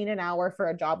 14 an hour for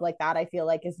a job like that, I feel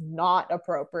like is not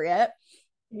appropriate.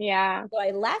 Yeah. So I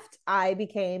left, I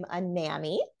became a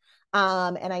nanny.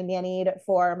 And I nannied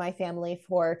for my family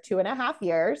for 2.5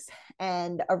 years.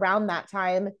 And around that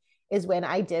time is when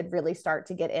I did really start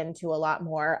to get into a lot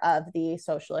more of the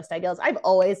socialist ideals. I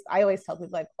always tell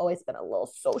people I've always been a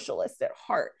little socialist at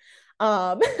heart.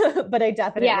 But I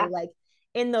definitely Yeah. like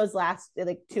in those last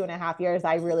like 2.5 years,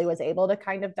 I really was able to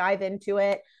kind of dive into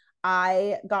it.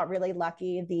 I got really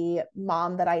lucky. The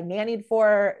mom that I nannied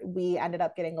for, we ended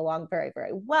up getting along very,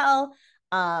 very well.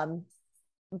 Um,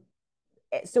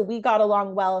 so we got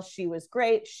along well. She was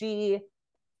great.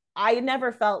 I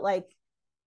never felt like,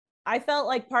 I felt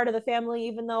like part of the family,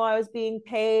 even though I was being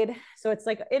paid. So it's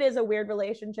like, it is a weird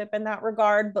relationship in that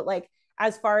regard. But like,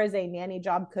 as far as a nanny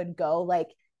job could go, like,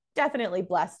 definitely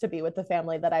blessed to be with the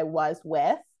family that I was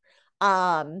with.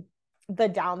 Um, the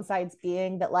downsides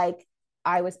being that, like,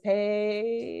 I was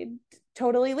paid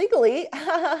totally legally.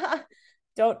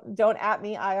 Don't at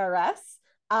me, IRS.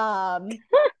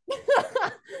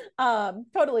 Um,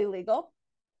 totally legal,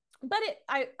 but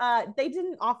they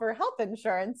didn't offer health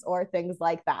insurance or things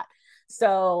like that.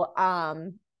 So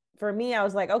for me, I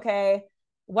was like, okay,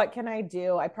 what can I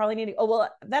do? I probably need to. Oh well,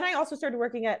 then I also started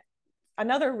working at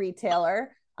another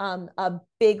retailer, a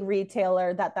big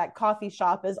retailer that coffee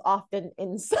shop is often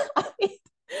inside.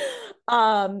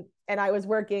 And I was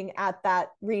working at that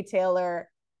retailer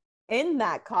in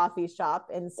that coffee shop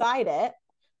inside it.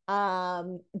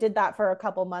 Did that for a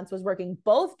couple months, was working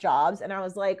both jobs, and I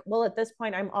was like, well, at this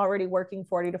point I'm already working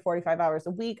 40 to 45 hours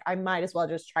a week. I might as well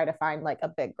just try to find like a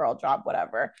big girl job,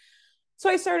 whatever. So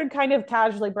I started kind of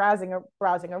casually browsing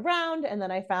around, and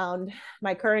then I found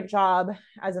my current job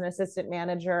as an assistant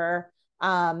manager,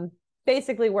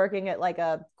 basically working at like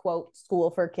a quote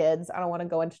school for kids. I don't want to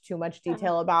go into too much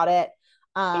detail about it.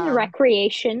 In um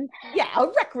recreation. yeah, a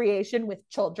recreation with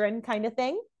children kind of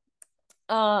thing.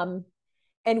 um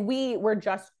and we were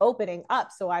just opening up,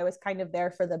 so I was kind of there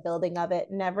for the building of it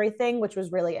and everything, which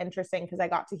was really interesting because I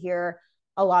got to hear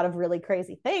a lot of really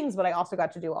crazy things, but I also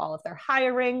got to do all of their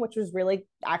hiring, which was really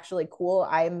actually cool.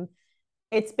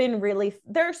 It's been really,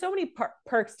 there are so many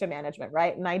perks to management,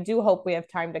 right? And I do hope we have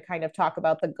time to kind of talk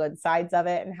about the good sides of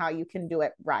it and how you can do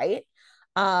it right.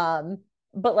 um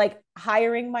but like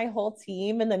hiring my whole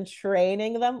team and then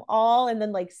training them all and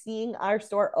then like seeing our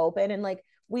store open, and like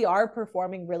we are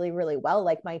performing really, really well.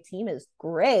 Like my team is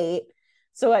great.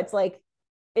 So it's like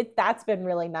that's been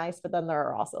really nice. But then there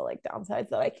are also like downsides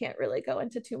that I can't really go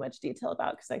into too much detail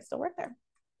about because I still work there.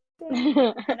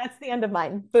 And that's the end of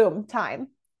mine. Boom, time.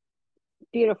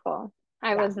 Beautiful.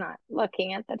 I Yeah, was not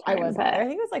looking at the I time, wasn't either. but I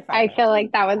think it was like five I feel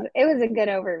minutes. like it was a good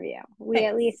overview. We at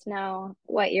Thanks. least know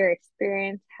what your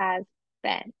experience has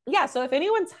been. Yeah, so if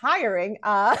anyone's hiring,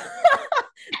 that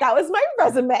was my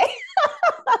resume.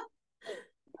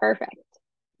 Perfect.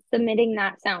 Submitting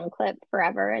that sound clip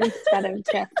forever instead of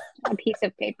just a piece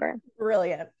of paper.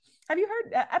 Brilliant. Have you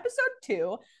heard episode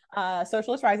 2,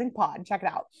 Socialist Rising Pod? Check it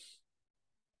out.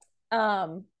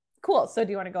 Cool. So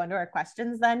do you want to go into our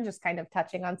questions then? Just kind of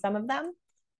touching on some of them.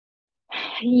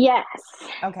 Yes.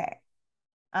 Okay.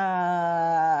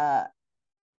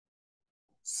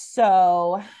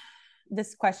 So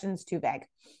this question's too vague.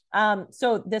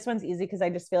 So this one's easy because I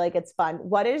just feel like it's fun.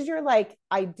 What is your like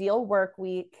ideal work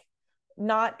week,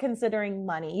 not considering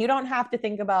money? You don't have to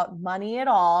think about money at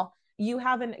all.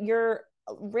 Your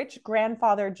rich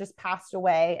grandfather just passed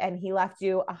away and he left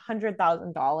you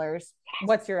 $100,000.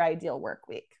 What's your ideal work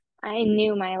week? I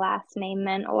knew my last name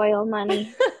meant oil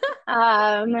money.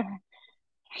 Um,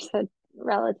 there's a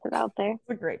relative out there. It's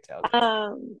a great joke.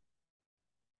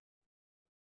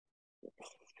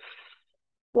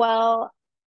 Well,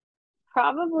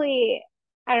 probably,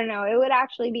 I don't know. It would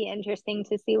actually be interesting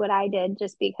to see what I did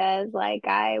just because, like,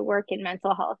 I work in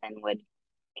mental health and would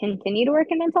continue to work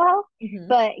in mental health. Mm-hmm.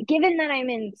 But given that I'm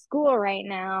in school right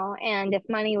now, and if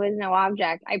money was no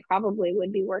object, I probably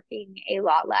would be working a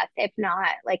lot less, if not,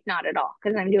 like, not at all,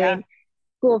 because I'm Yeah. doing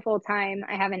school full time.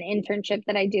 I have an internship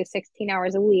that I do 16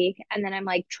 hours a week, and then I'm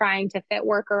like trying to fit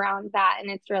work around that, and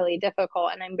it's really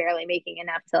difficult, and I'm barely making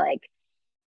enough to like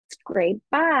scrape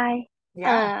by.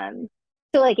 Yeah. Um,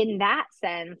 so like in that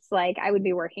sense, like I would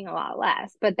be working a lot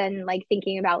less. But then like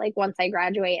thinking about like once I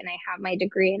graduate and I have my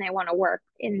degree and I want to work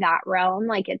in that realm,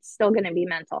 like it's still going to be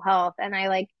mental health. And I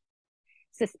like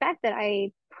suspect that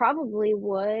I probably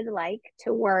would like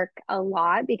to work a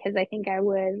lot because I think I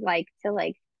would like to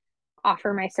like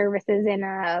offer my services in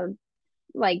a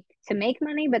like to make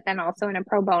money, but then also in a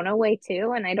pro bono way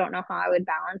too. And I don't know how I would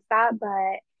balance that,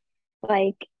 but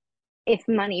like if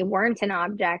money weren't an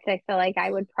object, I feel like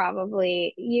I would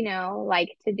probably, like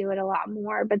to do it a lot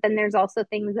more. But then there's also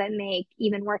things that make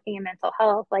even working in mental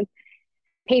health, like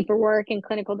paperwork and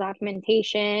clinical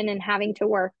documentation and having to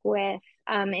work with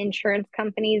insurance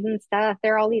companies and stuff.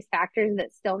 There are all these factors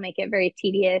that still make it very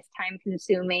tedious, time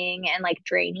consuming, and like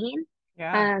draining.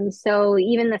 Yeah. So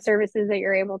even the services that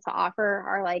you're able to offer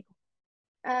are like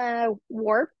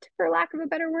warped, for lack of a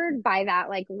better word, by that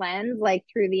like lens, like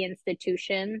through the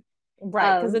institution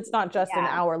Right. Because of, it's not just an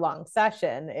yeah. hour long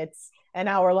session, it's an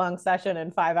hour long session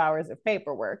and 5 hours of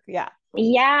paperwork. Yeah.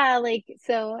 Yeah, like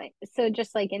so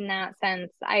just like in that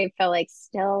sense, I feel like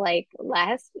still like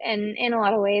less, and in a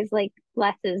lot of ways like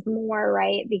less is more,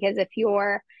 right? Because if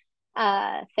your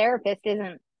therapist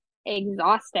isn't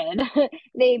exhausted,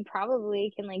 they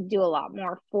probably can like do a lot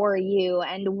more for you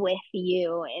and with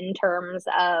you in terms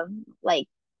of like,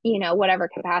 whatever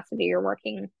capacity you're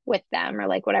working with them or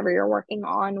like whatever you're working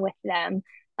on with them.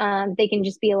 They can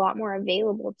just be a lot more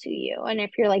available to you. And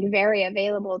if you're like very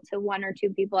available to one or two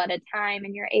people at a time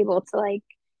and you're able to like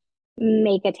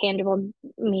make a tangible,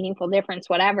 meaningful difference,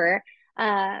 whatever,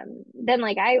 then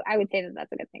like I would say that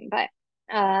that's a good thing. But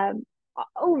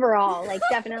overall, like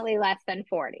definitely less than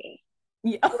 40.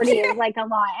 Yeah. 40 Okay. is like a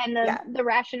lot. And the Yeah. the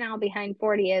rationale behind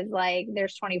 40 is like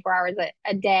there's 24 hours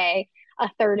a day. A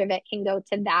third of it can go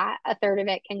to that, a third of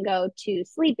it can go to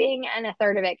sleeping, and a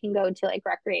third of it can go to like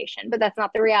recreation. But that's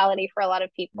not the reality for a lot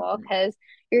of people Mhm. because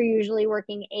you're usually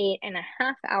working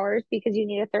 8.5 hours because you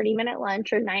need a 30-minute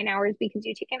lunch, or 9 hours because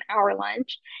you take an hour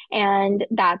lunch. And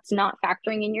that's not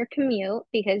factoring in your commute,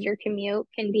 because your commute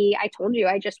can be, I told you,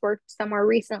 I just worked somewhere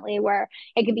recently where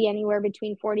it could be anywhere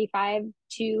between 45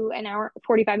 to an hour,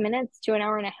 45 minutes to an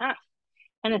hour and a half.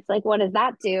 And it's like, what does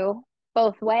that do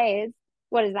both ways?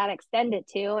 What does that extend it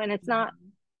to? And it's not,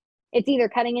 it's either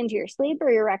cutting into your sleep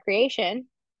or your recreation.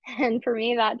 And for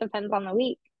me, that depends on the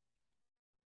week.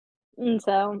 And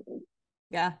so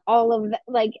Yeah. all of that,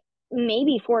 like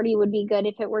maybe 40 would be good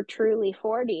if it were truly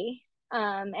 40.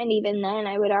 And even then,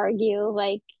 I would argue,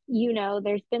 like,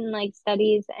 there's been like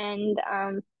studies and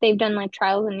they've done like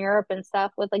trials in Europe and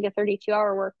stuff with like a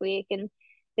 32-hour work week. And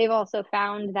they've also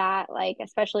found that, like,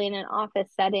 especially in an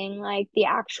office setting, like the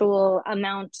actual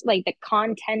amount, like the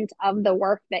content of the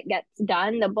work that gets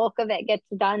done, the bulk of it gets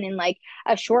done in like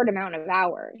a short amount of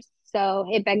hours. So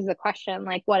it begs the question,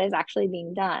 like, what is actually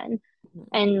being done? Mhm.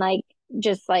 And like,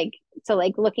 just like, so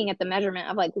like looking at the measurement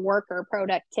of like worker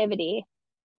productivity,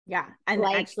 Yeah. And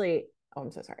like, actually, oh,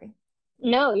 I'm so sorry.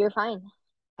 no, you're fine.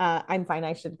 I'm fine.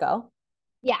 I should go.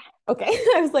 Yeah. Okay.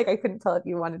 I was like, I couldn't tell if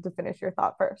you wanted to finish your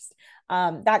thought first.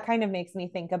 That kind of makes me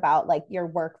think about like your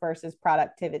work versus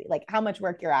productivity, like how much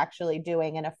work you're actually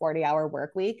doing in a 40-hour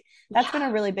work week. That's been a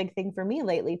Yeah. really big thing for me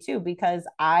lately too, because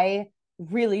I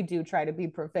really do try to be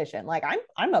proficient. Like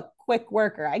I'm a quick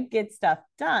worker. I get stuff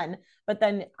done, but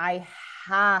then I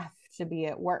have to be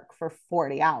at work for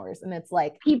 40 hours. And it's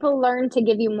like, People learn to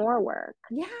give you more work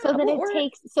yeah, so that well, it or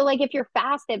takes, so like if you're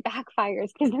fast, it backfires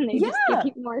because then they just give yeah,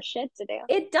 you more shit to do.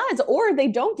 it does. Or they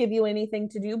don't give you anything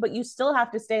to do, but you still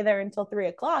have to stay there until 3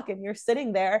 o'clock and you're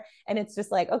sitting there and it's just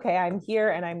like, okay, I'm here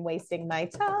and I'm wasting my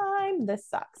time. This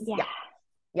sucks. Yeah.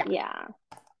 Yeah. Yeah.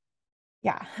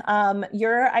 Yeah. Yeah.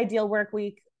 Your ideal work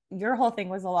week, your whole thing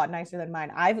was a lot nicer than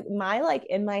mine. My like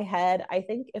in my head, I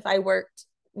think if I worked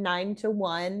 9 to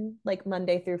 1, like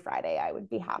Monday through Friday, I would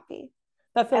be happy.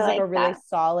 That I feels like a like really that.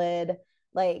 solid,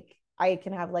 like I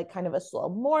can have like kind of a slow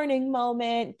morning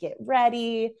moment, get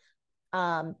ready,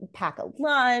 pack a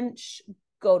lunch,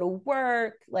 go to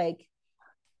work, like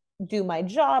do my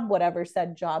job, whatever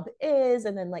said job is,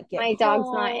 and then like get My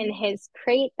dog's not in home. his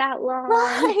crate that long.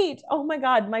 Right. Oh my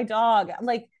God, my dog.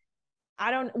 Like,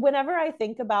 I don't, whenever I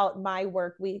think about my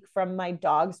work week from my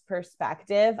dog's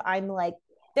perspective, I'm like,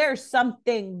 there's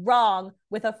something wrong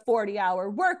with a 40-hour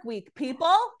work week,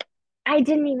 people. I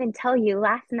didn't even tell you,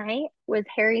 last night was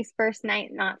Harry's first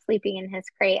night not sleeping in his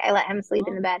crate. I let him sleep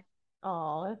in the bed,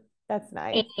 Oh, that's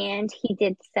nice. and he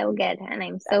did so good, and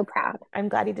I'm so That's good. proud. I'm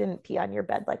glad he didn't pee on your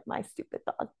bed like my stupid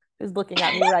dog who's looking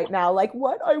at me right now, like,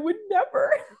 what? I would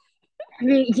never.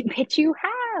 But you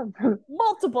have.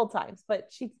 Multiple times, but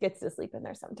she gets to sleep in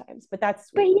there sometimes. But that's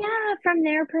But sweet, yeah, from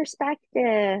their perspective,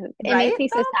 it right? makes me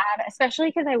so Though? sad, especially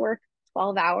because I work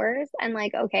 12 hours and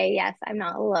like, okay, yes, I'm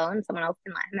not alone. Someone else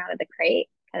can let him out of the crate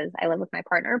because I live with my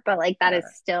partner, but like that is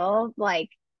Sure. still like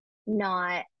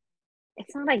not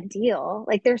it's not ideal.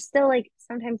 Like they're still like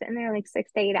sometimes in there like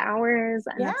 6 to 8 hours,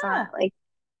 and that's not Yeah. like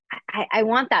I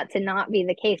want that to not be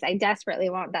the case. I desperately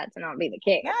want that to not be the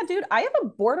case. Yeah, dude, I have a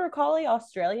border collie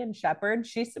Australian shepherd.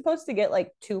 She's supposed to get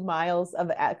like 2 miles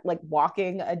of like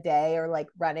walking a day or like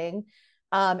running.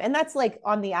 And that's like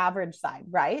on the average side,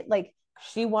 right? Like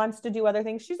she wants to do other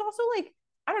things. She's also like,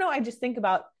 I don't know, I just think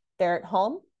about they're at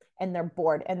home and they're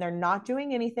bored and they're not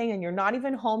doing anything, and you're not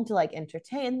even home to like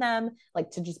entertain them,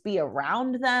 like to just be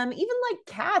around them. Even like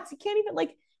cats, you can't even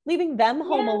like leaving them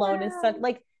home alone is such Yeah.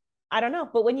 like I don't know.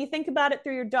 But when you think about it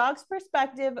through your dog's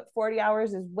perspective, 40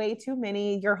 hours is way too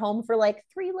many. You're home for like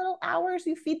 3 little hours.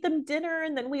 You feed them dinner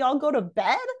and then we all go to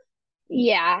bed.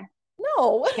 Yeah.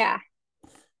 No. Yeah.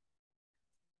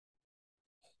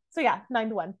 So yeah, 9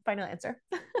 to 1. Final answer.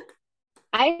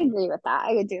 I agree with that.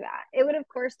 I would do that. It would of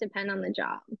course depend on the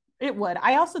job. It would.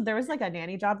 I also, there was like a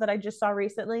nanny job that I just saw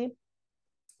recently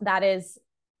that is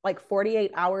like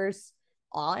 48 hours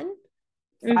on,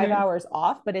 5 hours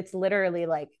off, but it's literally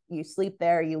like you sleep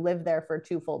there, you live there for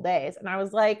 2 full days. And I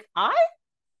was like, I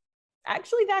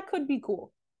actually, that could be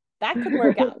cool. That could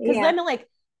work out. Cause Yeah. then, like,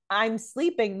 I'm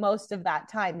sleeping most of that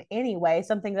time anyway,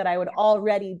 something that I would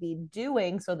already be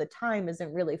doing. So the time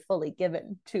isn't really fully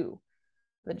given to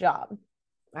the job.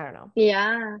 I don't know.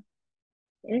 Yeah.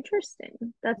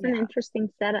 Interesting. That's an Yeah. interesting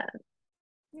setup.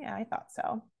 Yeah, I thought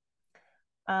so.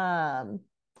 Um,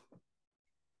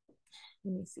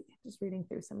 let me see. Just reading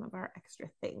through some of our extra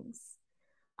things.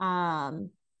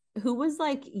 Um, who was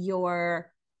like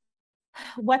your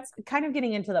what's kind of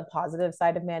getting into the positive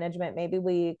side of management? Maybe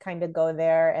we kind of go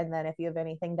there, and then if you have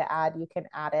anything to add, you can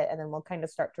add it, and then we'll kind of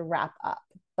start to wrap up.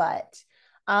 But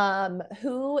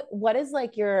what is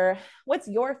like what's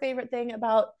your favorite thing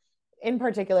about in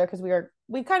particular? Because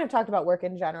we kind of talked about work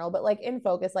in general, but like in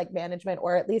focus, like management,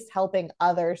 or at least helping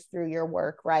others through your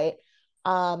work, right?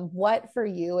 What for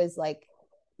you is like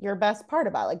your best part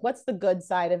about like what's the good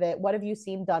side of it? What have you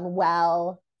seen done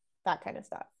well? That kind of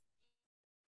stuff.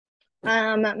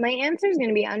 My answer is going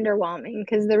to be underwhelming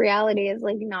because the reality is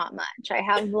like not much. I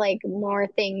have like more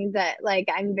things that like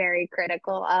I'm very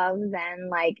critical of than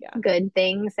like Yeah. good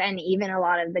things. And even a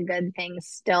lot of the good things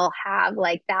still have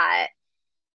like that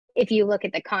if you look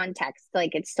at the context,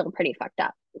 like it's still pretty fucked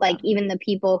up. Like Yeah. even the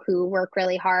people who work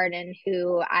really hard and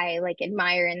who I like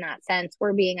admire in that sense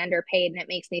were being underpaid, and it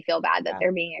makes me feel bad that Yeah.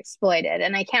 they're being exploited.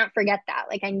 And I can't forget that.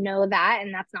 Like I know that,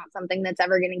 and that's not something that's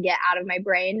ever going to get out of my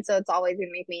brain. So it's always going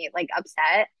to make me like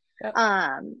upset. Yep.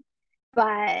 Um,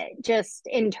 but just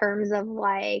in terms of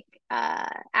like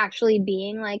actually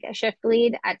being like a shift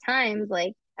lead at times,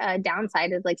 like a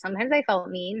downside is like sometimes I felt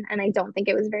mean, and I don't think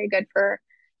it was very good for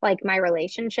like my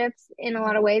relationships in a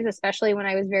lot of Mhm. ways, especially when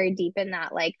I was very deep in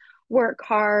that like work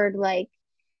hard, like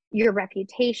your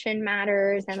reputation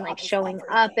matters, The and like job is showing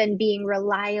up everything. and being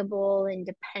reliable and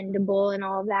dependable and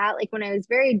all of that. Like when I was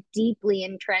very deeply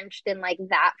entrenched in like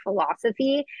that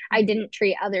philosophy, I Mhm. didn't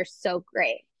treat others so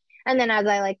great. And then as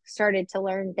I like started to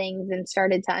learn things and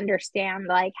started to understand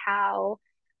like how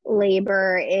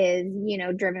labor is,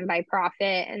 driven by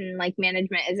profit, and like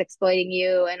management is exploiting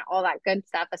you and all that good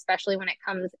stuff, especially when it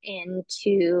comes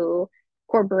into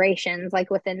corporations, like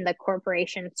within the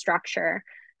corporation structure,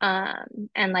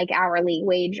 and like hourly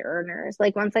wage earners.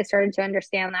 Like once I started to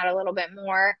understand that a little bit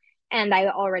more, and I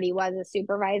already was a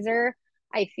supervisor,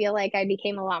 I feel like I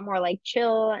became a lot more like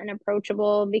chill and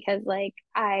approachable because like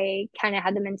I kind of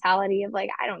had the mentality of like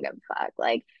I don't give a fuck.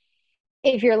 Like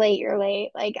if you're late, you're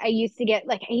late. Like I used to get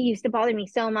like it used to bother me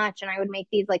so much, and I would make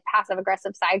these like passive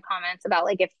aggressive side comments about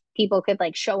like if people could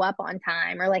like show up on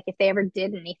time or like if they ever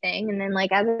did anything. And then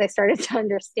like as I started to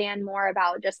understand more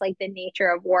about just like the nature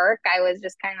of work, I was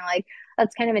just kind of like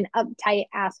that's kind of an uptight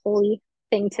assholey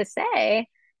thing to say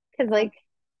because Yeah. like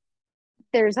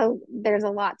there's a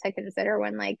lot to consider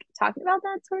when like talking about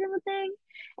that sort of a thing.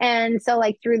 And so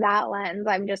like through that lens,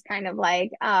 I'm just kind of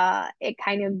like it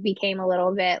kind of became a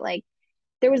little bit like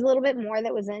there was a little bit more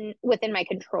that was in within my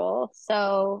control.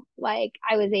 So like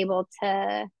I was able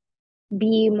to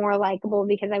be more likable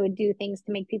because I would do things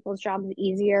to make people's jobs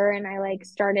easier. And I like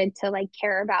started to like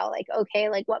care about like, okay,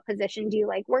 like what position do you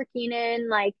like working in?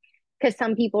 Like, because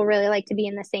some people really like to be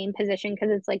in the same position because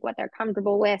it's like what they're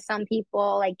comfortable with. Some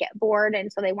people like get bored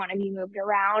and so they want to be moved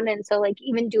around. And so like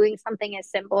even doing something as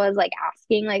simple as like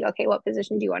asking like, okay, what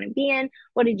position do you want to be in?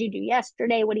 What did you do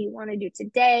yesterday? What do you want to do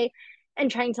today? And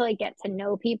trying to like get to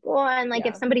know people. And like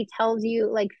if Yeah. somebody tells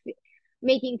you like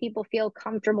making people feel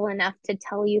comfortable enough to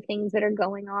tell you things that are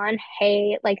going on.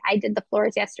 Hey, like I did the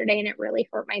floors yesterday and it really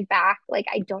hurt my back. Like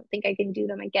I don't think I can do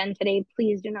them again today.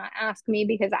 Please do not ask me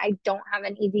because I don't have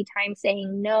an easy time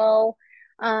saying no.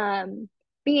 Um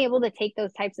being able to take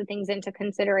those types of things into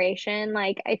consideration,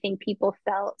 like I think people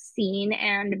felt seen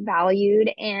and valued,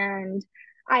 and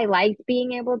I liked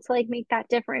being able to like make that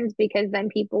difference because then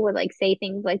people would like say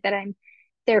things like that I'm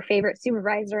their favorite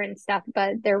supervisor and stuff,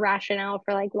 but their rationale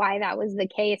for like why that was the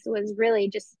case was really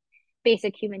just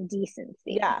basic human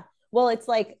decency. Yeah. Well, it's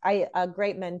like a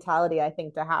great mentality I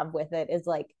think to have with it is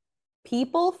like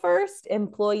people first,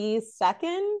 employees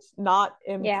second, not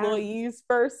Yeah. employees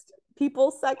first, people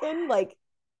second. Like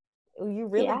you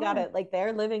really got Yeah. it. Like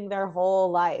they're living their whole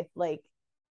life. Like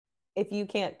if you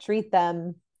can't treat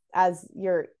them as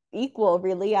your equal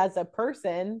really as a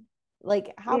person,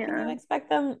 like how can you Yeah. expect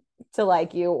them to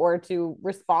like you or to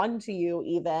respond to you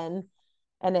even?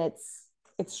 And it's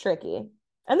tricky.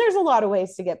 And there's a lot of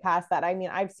ways to get past that. I mean,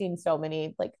 I've seen so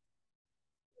many like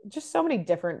just so many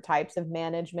different types of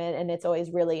management, and it's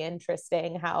always really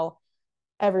interesting how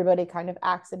everybody kind of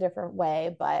acts a different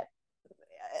way, but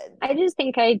I just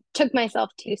think I took myself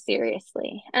too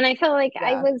seriously. And I feel like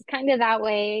I yeah. was kind of that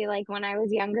way, like when I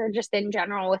was younger, just in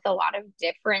general, with a lot of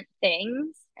different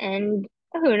things. And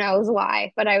who knows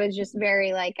why, but I was just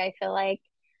very like, I feel like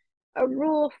a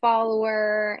rule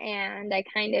follower. And I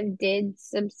kind of did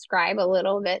subscribe a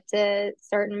little bit to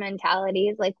certain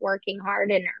mentalities, like working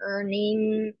hard and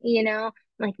earning,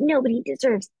 like nobody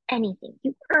deserves anything.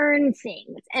 You earn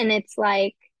things. And it's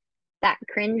like, that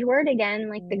cringe word again,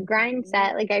 like the grind Mhm.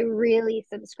 set, like I really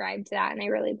subscribed to that and I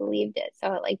really believed it.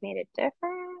 So it like made it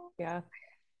different. Yeah.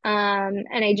 And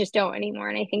I just don't anymore.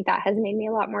 And I think that has made me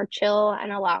a lot more chill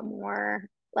and a lot more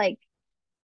like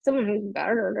someone who's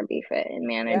better to be fit in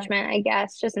Yeah. management, I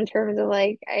guess, just in terms of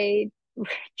like I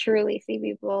truly see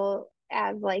people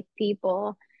as like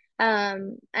people.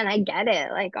 And I get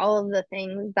it, like all of the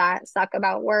things that suck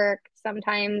about work.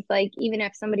 Sometimes, like even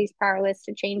if somebody's powerless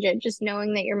to change it, just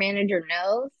knowing that your manager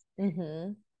knows,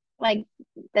 Mm-hmm. like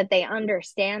that they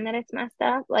understand that it's messed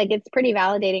up, like it's pretty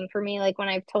validating for me. Like when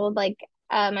I've told like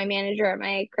my manager at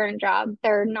my current job,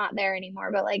 they're not there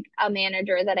anymore, but like a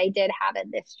manager that I did have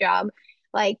at this job,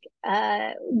 like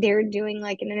they're doing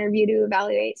like an interview to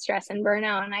evaluate stress and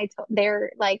burnout, and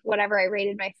they're like whatever I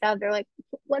rated myself, they're like,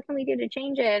 what can we do to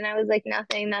change it? And I was like,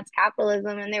 nothing, that's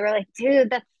capitalism. And they were like,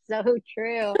 dude, that's so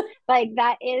true. Like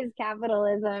that is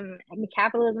capitalism, and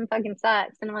capitalism fucking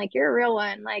sucks. And I'm like, you're a real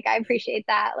one. Like I appreciate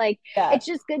that. Like Yeah. it's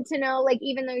just good to know, like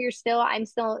even though I'm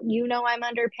still, I'm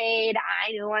underpaid,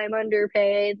 I know I'm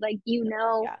underpaid, like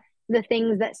Yeah. the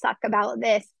things that suck about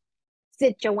this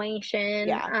situation.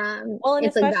 Yeah. Well, and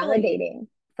It's like especially validating.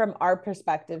 from our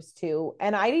perspectives too.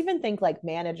 And I even think like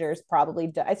managers probably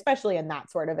do, especially in that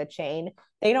sort of a chain,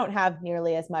 they don't have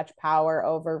nearly as much power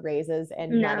over raises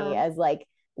and money No. as like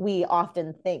we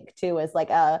often think too, as like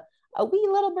a wee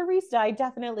little barista. I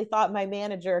definitely thought my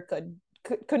manager could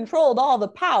controlled all the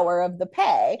power of the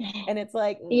pay. And it's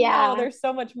like, no, Yeah. there's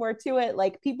so much more to it.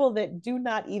 Like people that do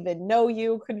not even know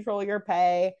you control your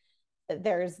pay.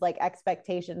 There's like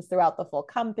expectations throughout the full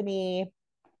company.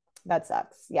 That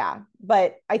sucks. Yeah.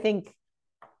 But I think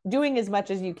doing as much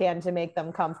as you can to make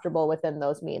them comfortable within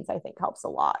those means, I think helps a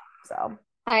lot. So,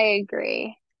 I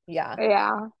agree. yeah.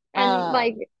 Yeah. And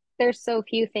like Um, there's so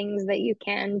few things that you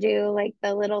can do, like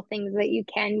the little things that you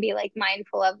can be like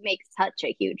mindful of makes such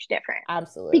a huge difference because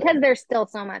absolutely. there's still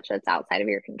so much that's outside of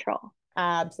your control.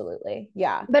 Absolutely.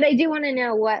 Yeah. But I do want to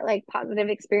know what like positive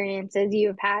experiences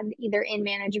you've had either in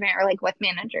management or like with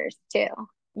managers too.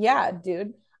 Yeah,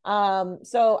 dude.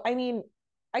 So I mean,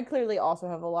 I clearly also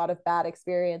have a lot of bad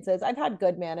experiences. I've had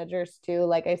good managers too,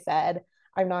 like I said.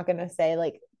 I'm not gonna say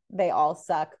like they all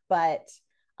suck, but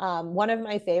one of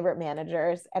my favorite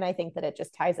managers, and I think that it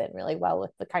just ties in really well with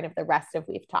the kind of the rest of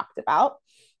we've talked about.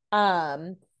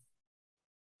 Um,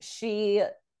 she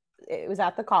it was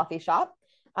at the coffee shop.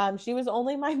 She was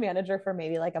only my manager for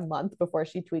maybe like a month before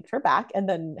she tweaked her back and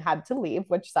then had to leave,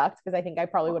 which sucked because I think I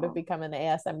probably would have Oh, become an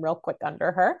ASM real quick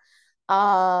under her.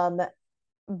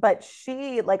 But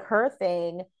she like her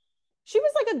thing, she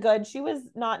was like a good, she was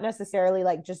not necessarily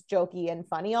like just jokey and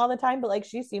funny all the time, but like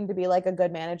she seemed to be like a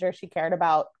good manager. She cared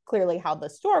about clearly how the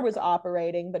store was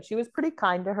operating, but she was pretty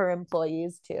kind to her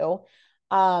employees too.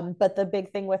 But the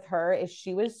big thing with her is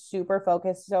she was super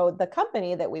focused. So the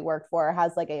company that we work for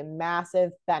has like a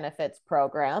massive benefits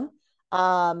program.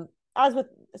 As with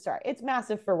sorry, it's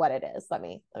massive for what it is. Let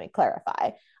me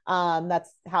clarify.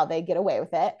 That's how they get away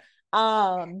with it.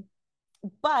 Um,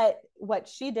 but what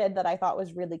she did that I thought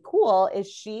was really cool is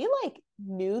she like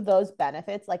knew those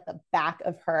benefits like the back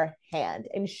of her hand,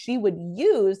 and she would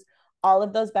use all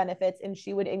of those benefits and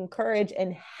she would encourage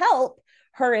and help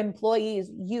her employees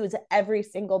use every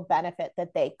single benefit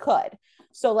that they could.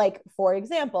 So like, for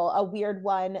example, a weird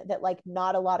one that like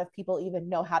not a lot of people even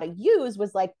know how to use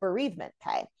was like bereavement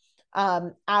pay.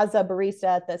 As a barista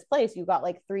at this place, you got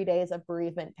like 3 days of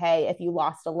bereavement pay if you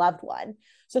lost a loved one.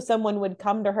 So someone would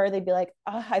come to her, they'd be like,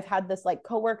 oh, I've had this like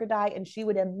coworker die. And she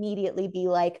would immediately be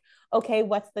like, okay,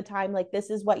 what's the time? Like, this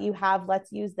is what you have.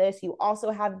 Let's use this. You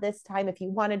also have this time. If you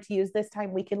wanted to use this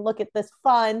time, we can look at this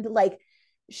fund. Like,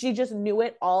 she just knew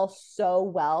it all so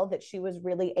well that she was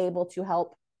really able to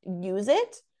help use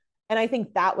it. And I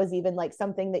think that was even like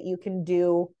something that you can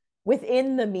do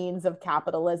within the means of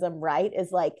capitalism, right?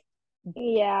 Is like,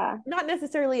 Yeah. not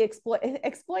necessarily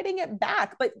exploiting it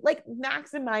back, but like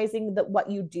maximizing what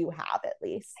you do have at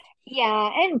least. Yeah,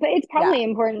 and but it's Yeah. probably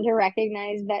important to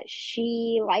recognize that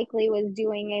she likely was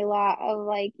doing a lot of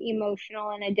like emotional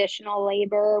and additional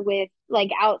labor with like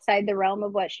outside the realm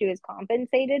of what she was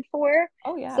compensated for.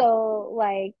 Oh yeah. So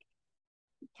like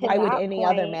to that point,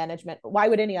 Why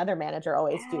would any other manager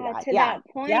always do yeah, that? to Yeah. that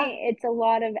point, Yeah. it's a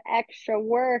lot of extra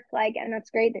work. Like, and that's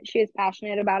great that she was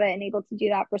passionate about it and able to do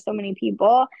that for so many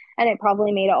people. And it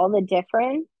probably made all the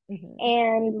difference. Mm-hmm.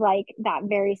 And like that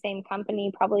very same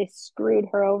company probably screwed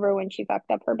her over when she fucked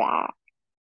up her back.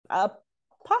 uh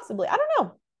Possibly, I don't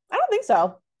know, I don't think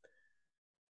so.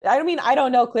 I mean, I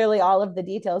don't know clearly all of the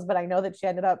details, but I know that she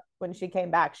ended up, when she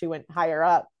came back, she went higher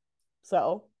up.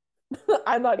 So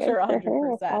I'm not Good sure for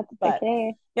her if 100%, that's the but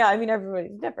case. yeah, I mean,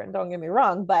 everybody's different. Don't get me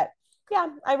wrong, but yeah,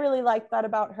 I really liked that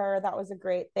about her. That was a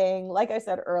great thing. Like I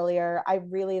said earlier, I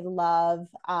really love,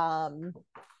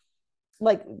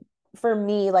 like for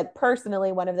me, like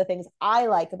personally, one of the things I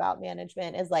like about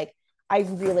management is like, I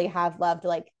really have loved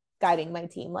like guiding my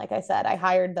team. Like I said, I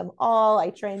hired them all,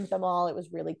 I trained them all. It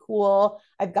was really cool.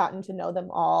 I've gotten to know them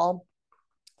all,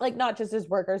 like not just as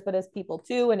workers, but as people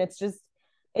too. And it's just,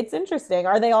 it's interesting.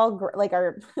 Are they all like,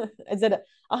 are, is it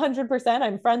 100%?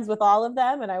 I'm friends with all of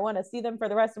them and I want to see them for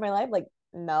the rest of my life. Like,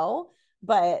 no,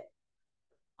 but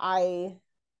I,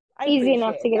 I Easy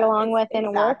enough to appreciate get them. along It's with in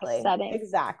a work exactly, setting.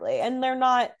 exactly. And they're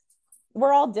not,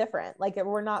 we're all different. Like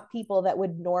we're not people that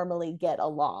would normally get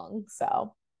along.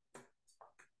 So,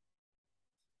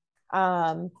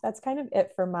 that's kind of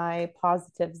it for my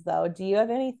positives though. Do you have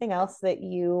anything else that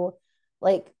you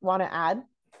like want to add?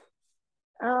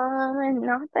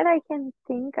 Not that I can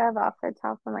think of off the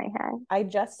top of my head. I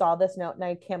just saw this note and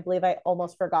I can't believe I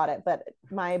almost forgot it, but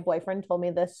my boyfriend told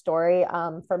me this story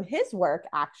from his work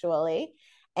actually.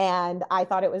 And I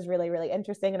thought it was really, really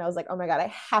interesting. And I was like, oh my God,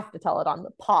 I have to tell it on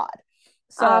the pod.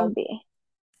 So Obvi.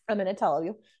 I'm going to tell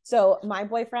you. So my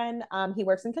boyfriend, he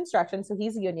works in construction, so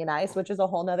he's unionized, which is a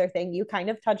whole nother thing. You kind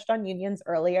of touched on unions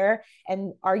earlier,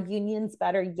 and are unions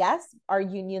better? Yes. Are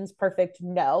unions perfect?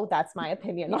 No. That's my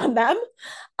opinion on them.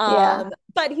 Yeah.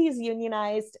 But he's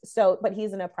unionized, so but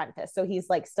he's an apprentice, so he's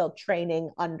like still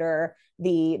training under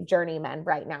the journeyman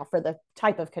right now for the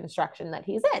type of construction that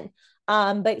he's in.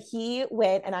 But he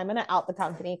went, and I'm going to out the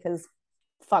company because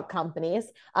fuck companies.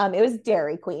 It was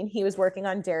Dairy Queen. He was working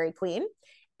on Dairy Queen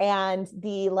and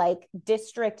the like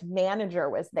district manager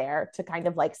was there to kind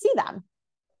of like see them,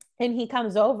 and he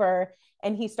comes over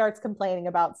and he starts complaining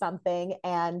about something,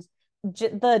 and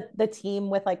the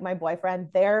team with like my boyfriend,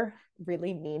 they're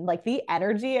really mean. Like the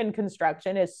energy in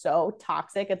construction is so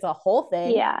toxic, it's a whole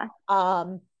thing. Yeah.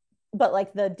 But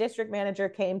like the district manager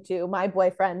came to my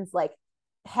boyfriend's like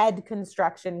head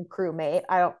construction crewmate.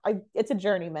 It's a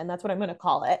journeyman, that's what I'm going to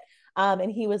call it.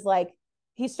 And he was like,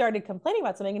 he started complaining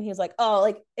about something and he was like, oh,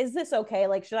 like, is this okay?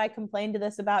 Like, should I complain to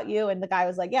this about you? And the guy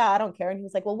was like, yeah, I don't care. And he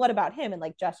was like, well, what about him? And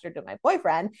like gestured to my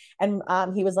boyfriend. And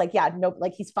he was like, yeah, nope,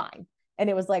 like he's fine. And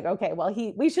it was like, okay, well,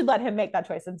 we should let him make that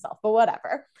choice himself, but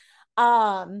whatever.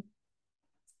 Um,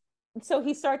 so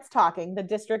he starts talking, the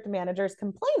district manager's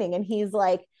complaining, and he's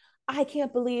like, I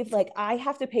can't believe like I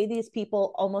have to pay these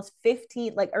people almost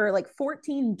 15 like or like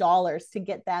 $14 to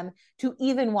get them to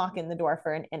even walk in the door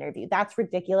for an interview. That's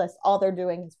ridiculous. All they're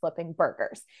doing is flipping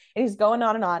burgers. And he's going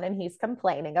on and he's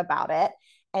complaining about it.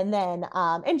 And then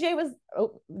and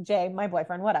Jay, my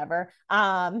boyfriend, whatever.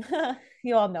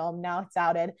 You all know him now, it's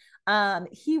outed.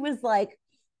 He was like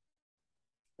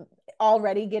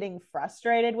already getting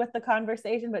frustrated with the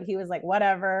conversation, but he was like,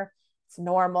 whatever, it's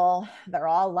normal. They're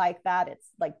all like that. It's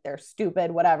like they're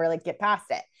stupid, whatever, like get past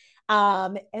it.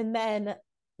 And then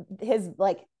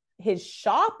his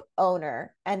shop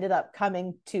owner ended up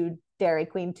coming to Dairy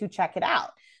Queen to check it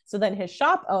out. So then his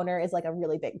shop owner is like a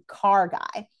really big car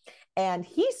guy. And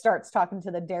he starts talking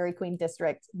to the Dairy Queen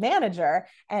district manager,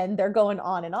 and they're going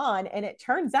on and on. And it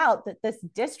turns out that this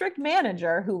district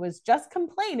manager, who was just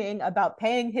complaining about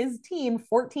paying his team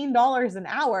 $14 an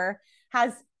hour,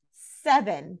 has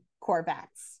 7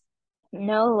 Corvettes.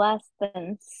 No less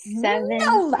than No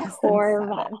 7 less than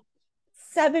Corvettes.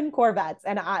 7 Corvettes.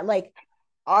 And I like,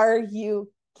 are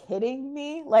you kidding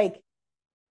me? Like,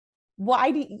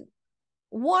 why do you,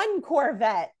 one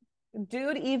Corvette,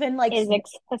 dude, even like Is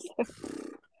expensive. what does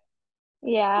a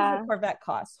Yeah. Corvette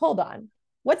cost? Hold on.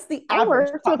 What's the I average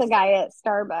worked with a cost? guy at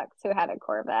Starbucks who had a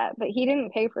Corvette, but he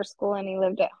didn't pay for school and he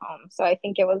lived at home. So I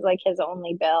think it was like his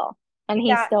only bill. And he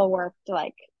Yeah. still worked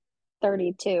like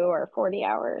 32 or 40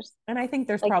 hours. And I think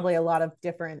there's Like, probably a lot of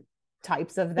different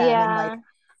types of them. And like, yeah,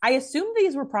 I assume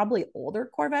these were probably older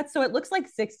Corvettes. So it looks like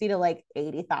 60 to like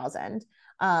 80,000,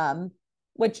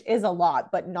 which is a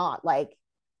lot, but not like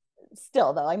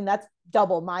still though. I mean, that's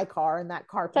double my car, and that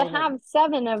car to payment have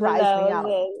 7 of drives me those out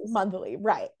is, monthly.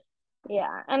 Right.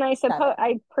 yeah. And I suppose, Seven.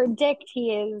 I predict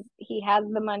he has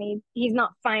the money. He's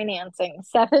not financing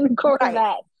 7 Right.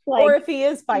 Corvettes. Or Like, if he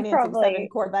is he financing 7 probably,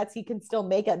 Corvettes, he can still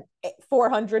make a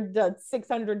 $400 to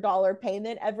 $600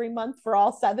 payment every month for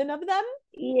all 7 of them.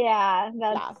 yeah,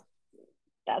 Yeah.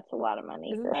 that's a lot of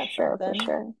money Isn't for that sure, for something?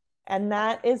 sure. And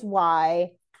that is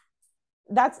why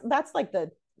that's like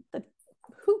the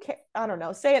who cares? I don't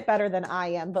know. Say it better than I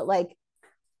am, but like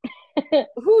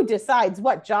who decides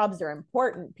what jobs are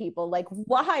important, people? Like,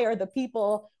 why are the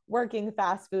people working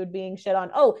fast food being shit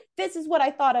on? Oh, this is what I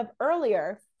thought of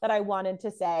earlier that I wanted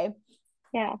to say.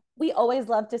 Yeah. We always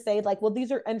love to say, like, well,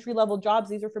 these are entry level jobs.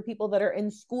 These are for people that are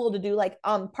in school to do like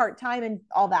part time and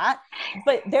all that.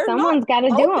 But they're not Someone's got to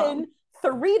do open them.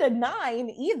 3 to 9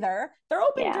 either. They're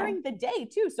open Yeah. during the day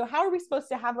too. So how are we supposed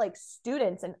to have like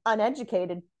students and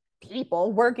uneducated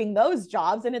people working those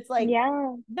jobs? And it's like,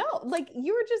 Yeah. no, like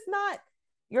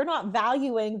you're not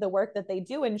valuing the work that they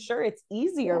do. And sure, it's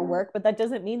easier Yeah. work, but that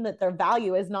doesn't mean that their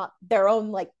value is not their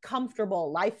own like comfortable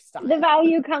The lifestyle.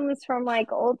 value comes from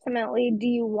like ultimately, do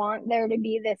you want there to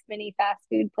be this many fast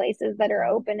food places that are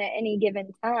Mhm. open at any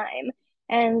given time?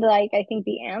 And like I think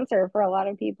the answer for a lot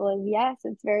of people is yes,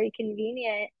 it's very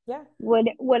convenient. Yeah.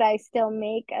 Would I still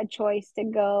make a choice to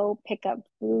go pick up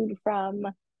food from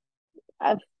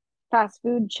a fast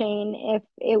food chain if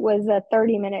it was a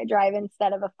 30-minute drive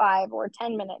instead of a 5 or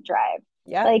 10-minute drive?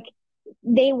 Yeah. Like,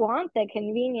 they want the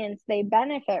convenience, they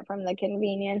benefit from the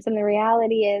convenience. And the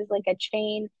reality is, like, a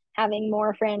chain having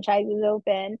more franchises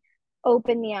open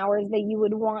the hours that you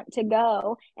would want to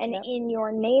go and Yep. in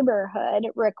your neighborhood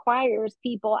requires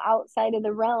people outside of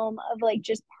the realm of like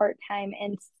just part-time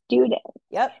and students.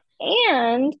 Yep.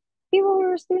 And people who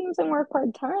are students and work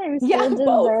part-time Yeah, still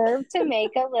both. deserve to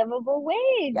make a livable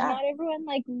wage. Yeah. Not everyone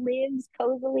like lives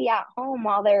cozily at home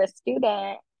while they're a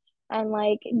student and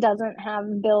like doesn't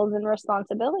have bills and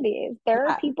responsibilities. There are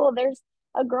Yeah. people, there's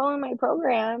a girl in my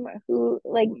program who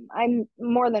like, I'm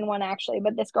more than one actually,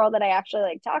 but this girl that I actually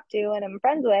like talk to and I'm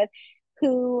friends with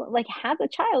who like has a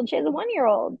child. She has a 1 year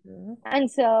old. Mhm.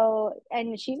 And so,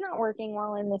 and she's not working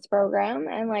while in this program.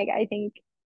 And like, I think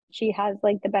she has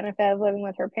like the benefit of living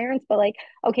with her parents, but like,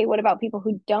 okay, what about people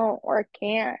who don't or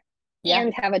can't Yeah.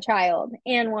 and have a child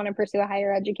and want to pursue a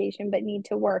higher education but need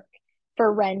to work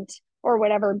for rent or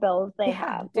whatever bills they Yeah,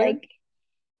 have? dude. Like,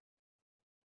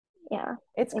 yeah,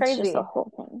 It's it's just a crazy.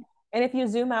 whole thing. And if you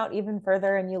zoom out even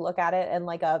further and you look at it in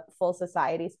like a full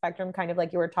society spectrum, kind of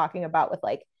like you were talking about with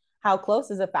like how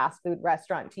close is a fast food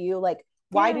restaurant to you? Like,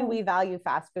 why do Yeah. we value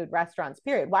fast food restaurants,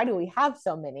 period? Why do we have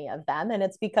so many of them? And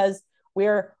it's because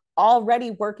we're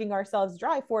already working ourselves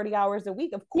dry 40 hours a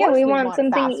week. Of Yeah, course, we we want want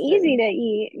something fast easy food, to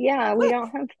eat. Yeah, we don't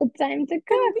quick, have the time to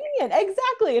cook. convenient.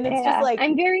 Exactly. And it's just Yeah, like,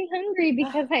 I'm very hungry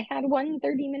because I had one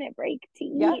 30-minute break to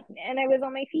yeah, eat and I was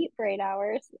on my feet for 8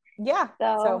 hours. yeah.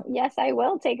 So So, yes, I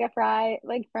will take a fry,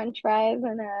 like French fries,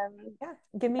 and yeah,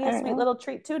 give me I a don't sweet know. little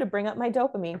treat too to bring up my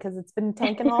dopamine because it's been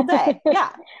tanking all day.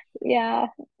 Yeah. Yeah,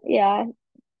 yeah.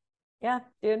 Yeah,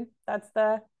 dude. That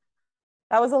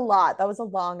was a lot. That was a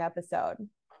long episode.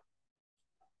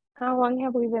 How long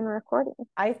have we been recording?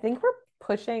 I think we're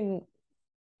pushing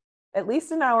at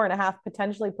least an hour and a half,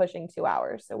 potentially pushing 2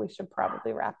 hours. So we should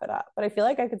probably wrap it up. But I feel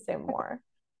like I could say more.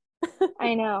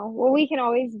 I know. Well, we can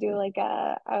always do like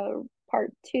a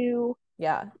part two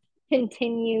Yeah.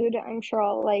 continued. I'm sure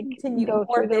I'll like Continue go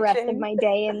more through the rest of bitching. my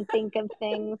day and think of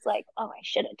things like, oh, I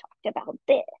should have talked about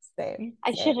this. Same,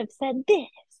 I should same. have said this.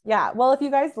 Yeah. Well, if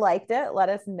you guys liked it, let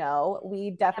us know.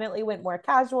 We definitely went more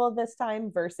casual this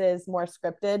time versus more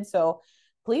scripted. So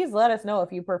please let us know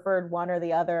if you preferred one or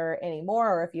the other anymore,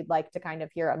 or if you'd like to kind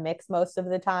of hear a mix most of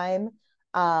the time.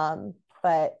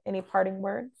 But any parting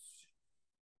words?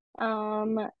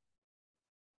 Um,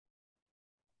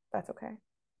 That's okay.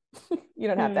 You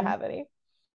don't have to hmm. have any.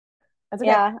 That's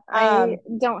okay. Yeah, I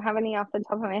don't have any off the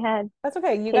top of my head. That's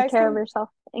okay. You Take guys care of can, yourself.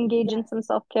 Engage yeah, in some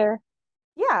self-care.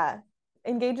 yeah.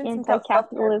 engage in some self-care,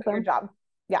 quit your Anti-capitalism. job.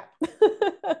 Yeah.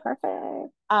 Perfect.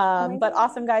 Oh my But God.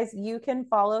 awesome, guys. You can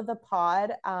follow the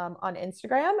pod on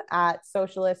Instagram at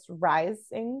Socialist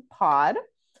Rising Pod.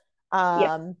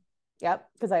 Yep. Yep,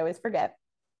 because I always forget.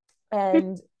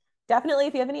 And definitely,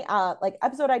 if you have any like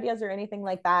episode ideas or anything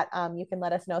like that, you can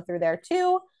let us know through there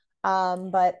too.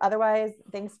 But otherwise,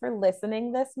 thanks for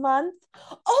listening this month.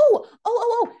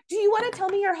 Oh, do you want to tell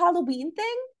me your Halloween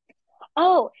thing?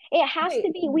 Oh, it has Wait.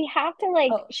 to be. We have to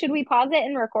like, Oh, should we pause it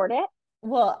and record it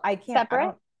well, I can't. I separate?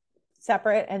 don't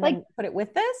separate and Like, then put it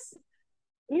with this.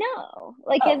 no,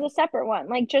 like as Oh, a separate one.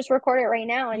 Like, just record it right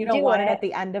now you and don't do want it it. at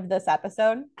the end of this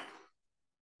episode?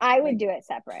 I would Like, do it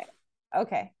separate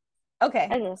okay. Okay.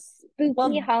 as a spooky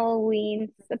Well,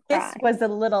 Halloween this surprise. was a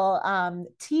little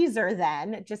teaser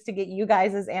then, just to get you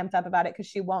guys as amped up about it, because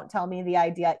she won't tell me the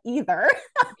idea either.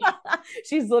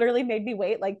 She's literally made me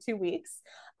wait like 2 weeks.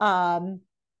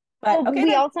 But Well, okay we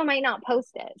then. also might not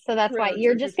post it. So that's why True,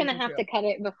 you're true, true, just true, going to true, have true. to cut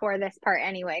it before this part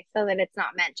anyway, so that it's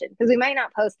not mentioned. Because we might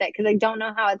not post it because I don't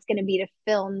know how it's going to be to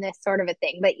film this sort of a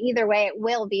thing. But either way, it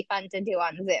will be fun to do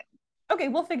on Zoom. Okay,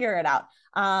 we'll figure it out.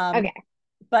 Okay.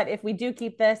 But if we do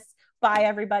keep this, bye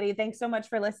everybody. Thanks so much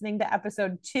for listening to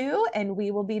episode 2, and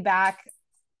we will be back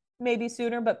maybe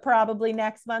sooner, but probably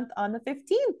next month on the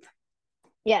 15th.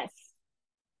 Yes.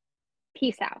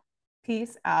 Peace out.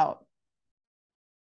 Peace out.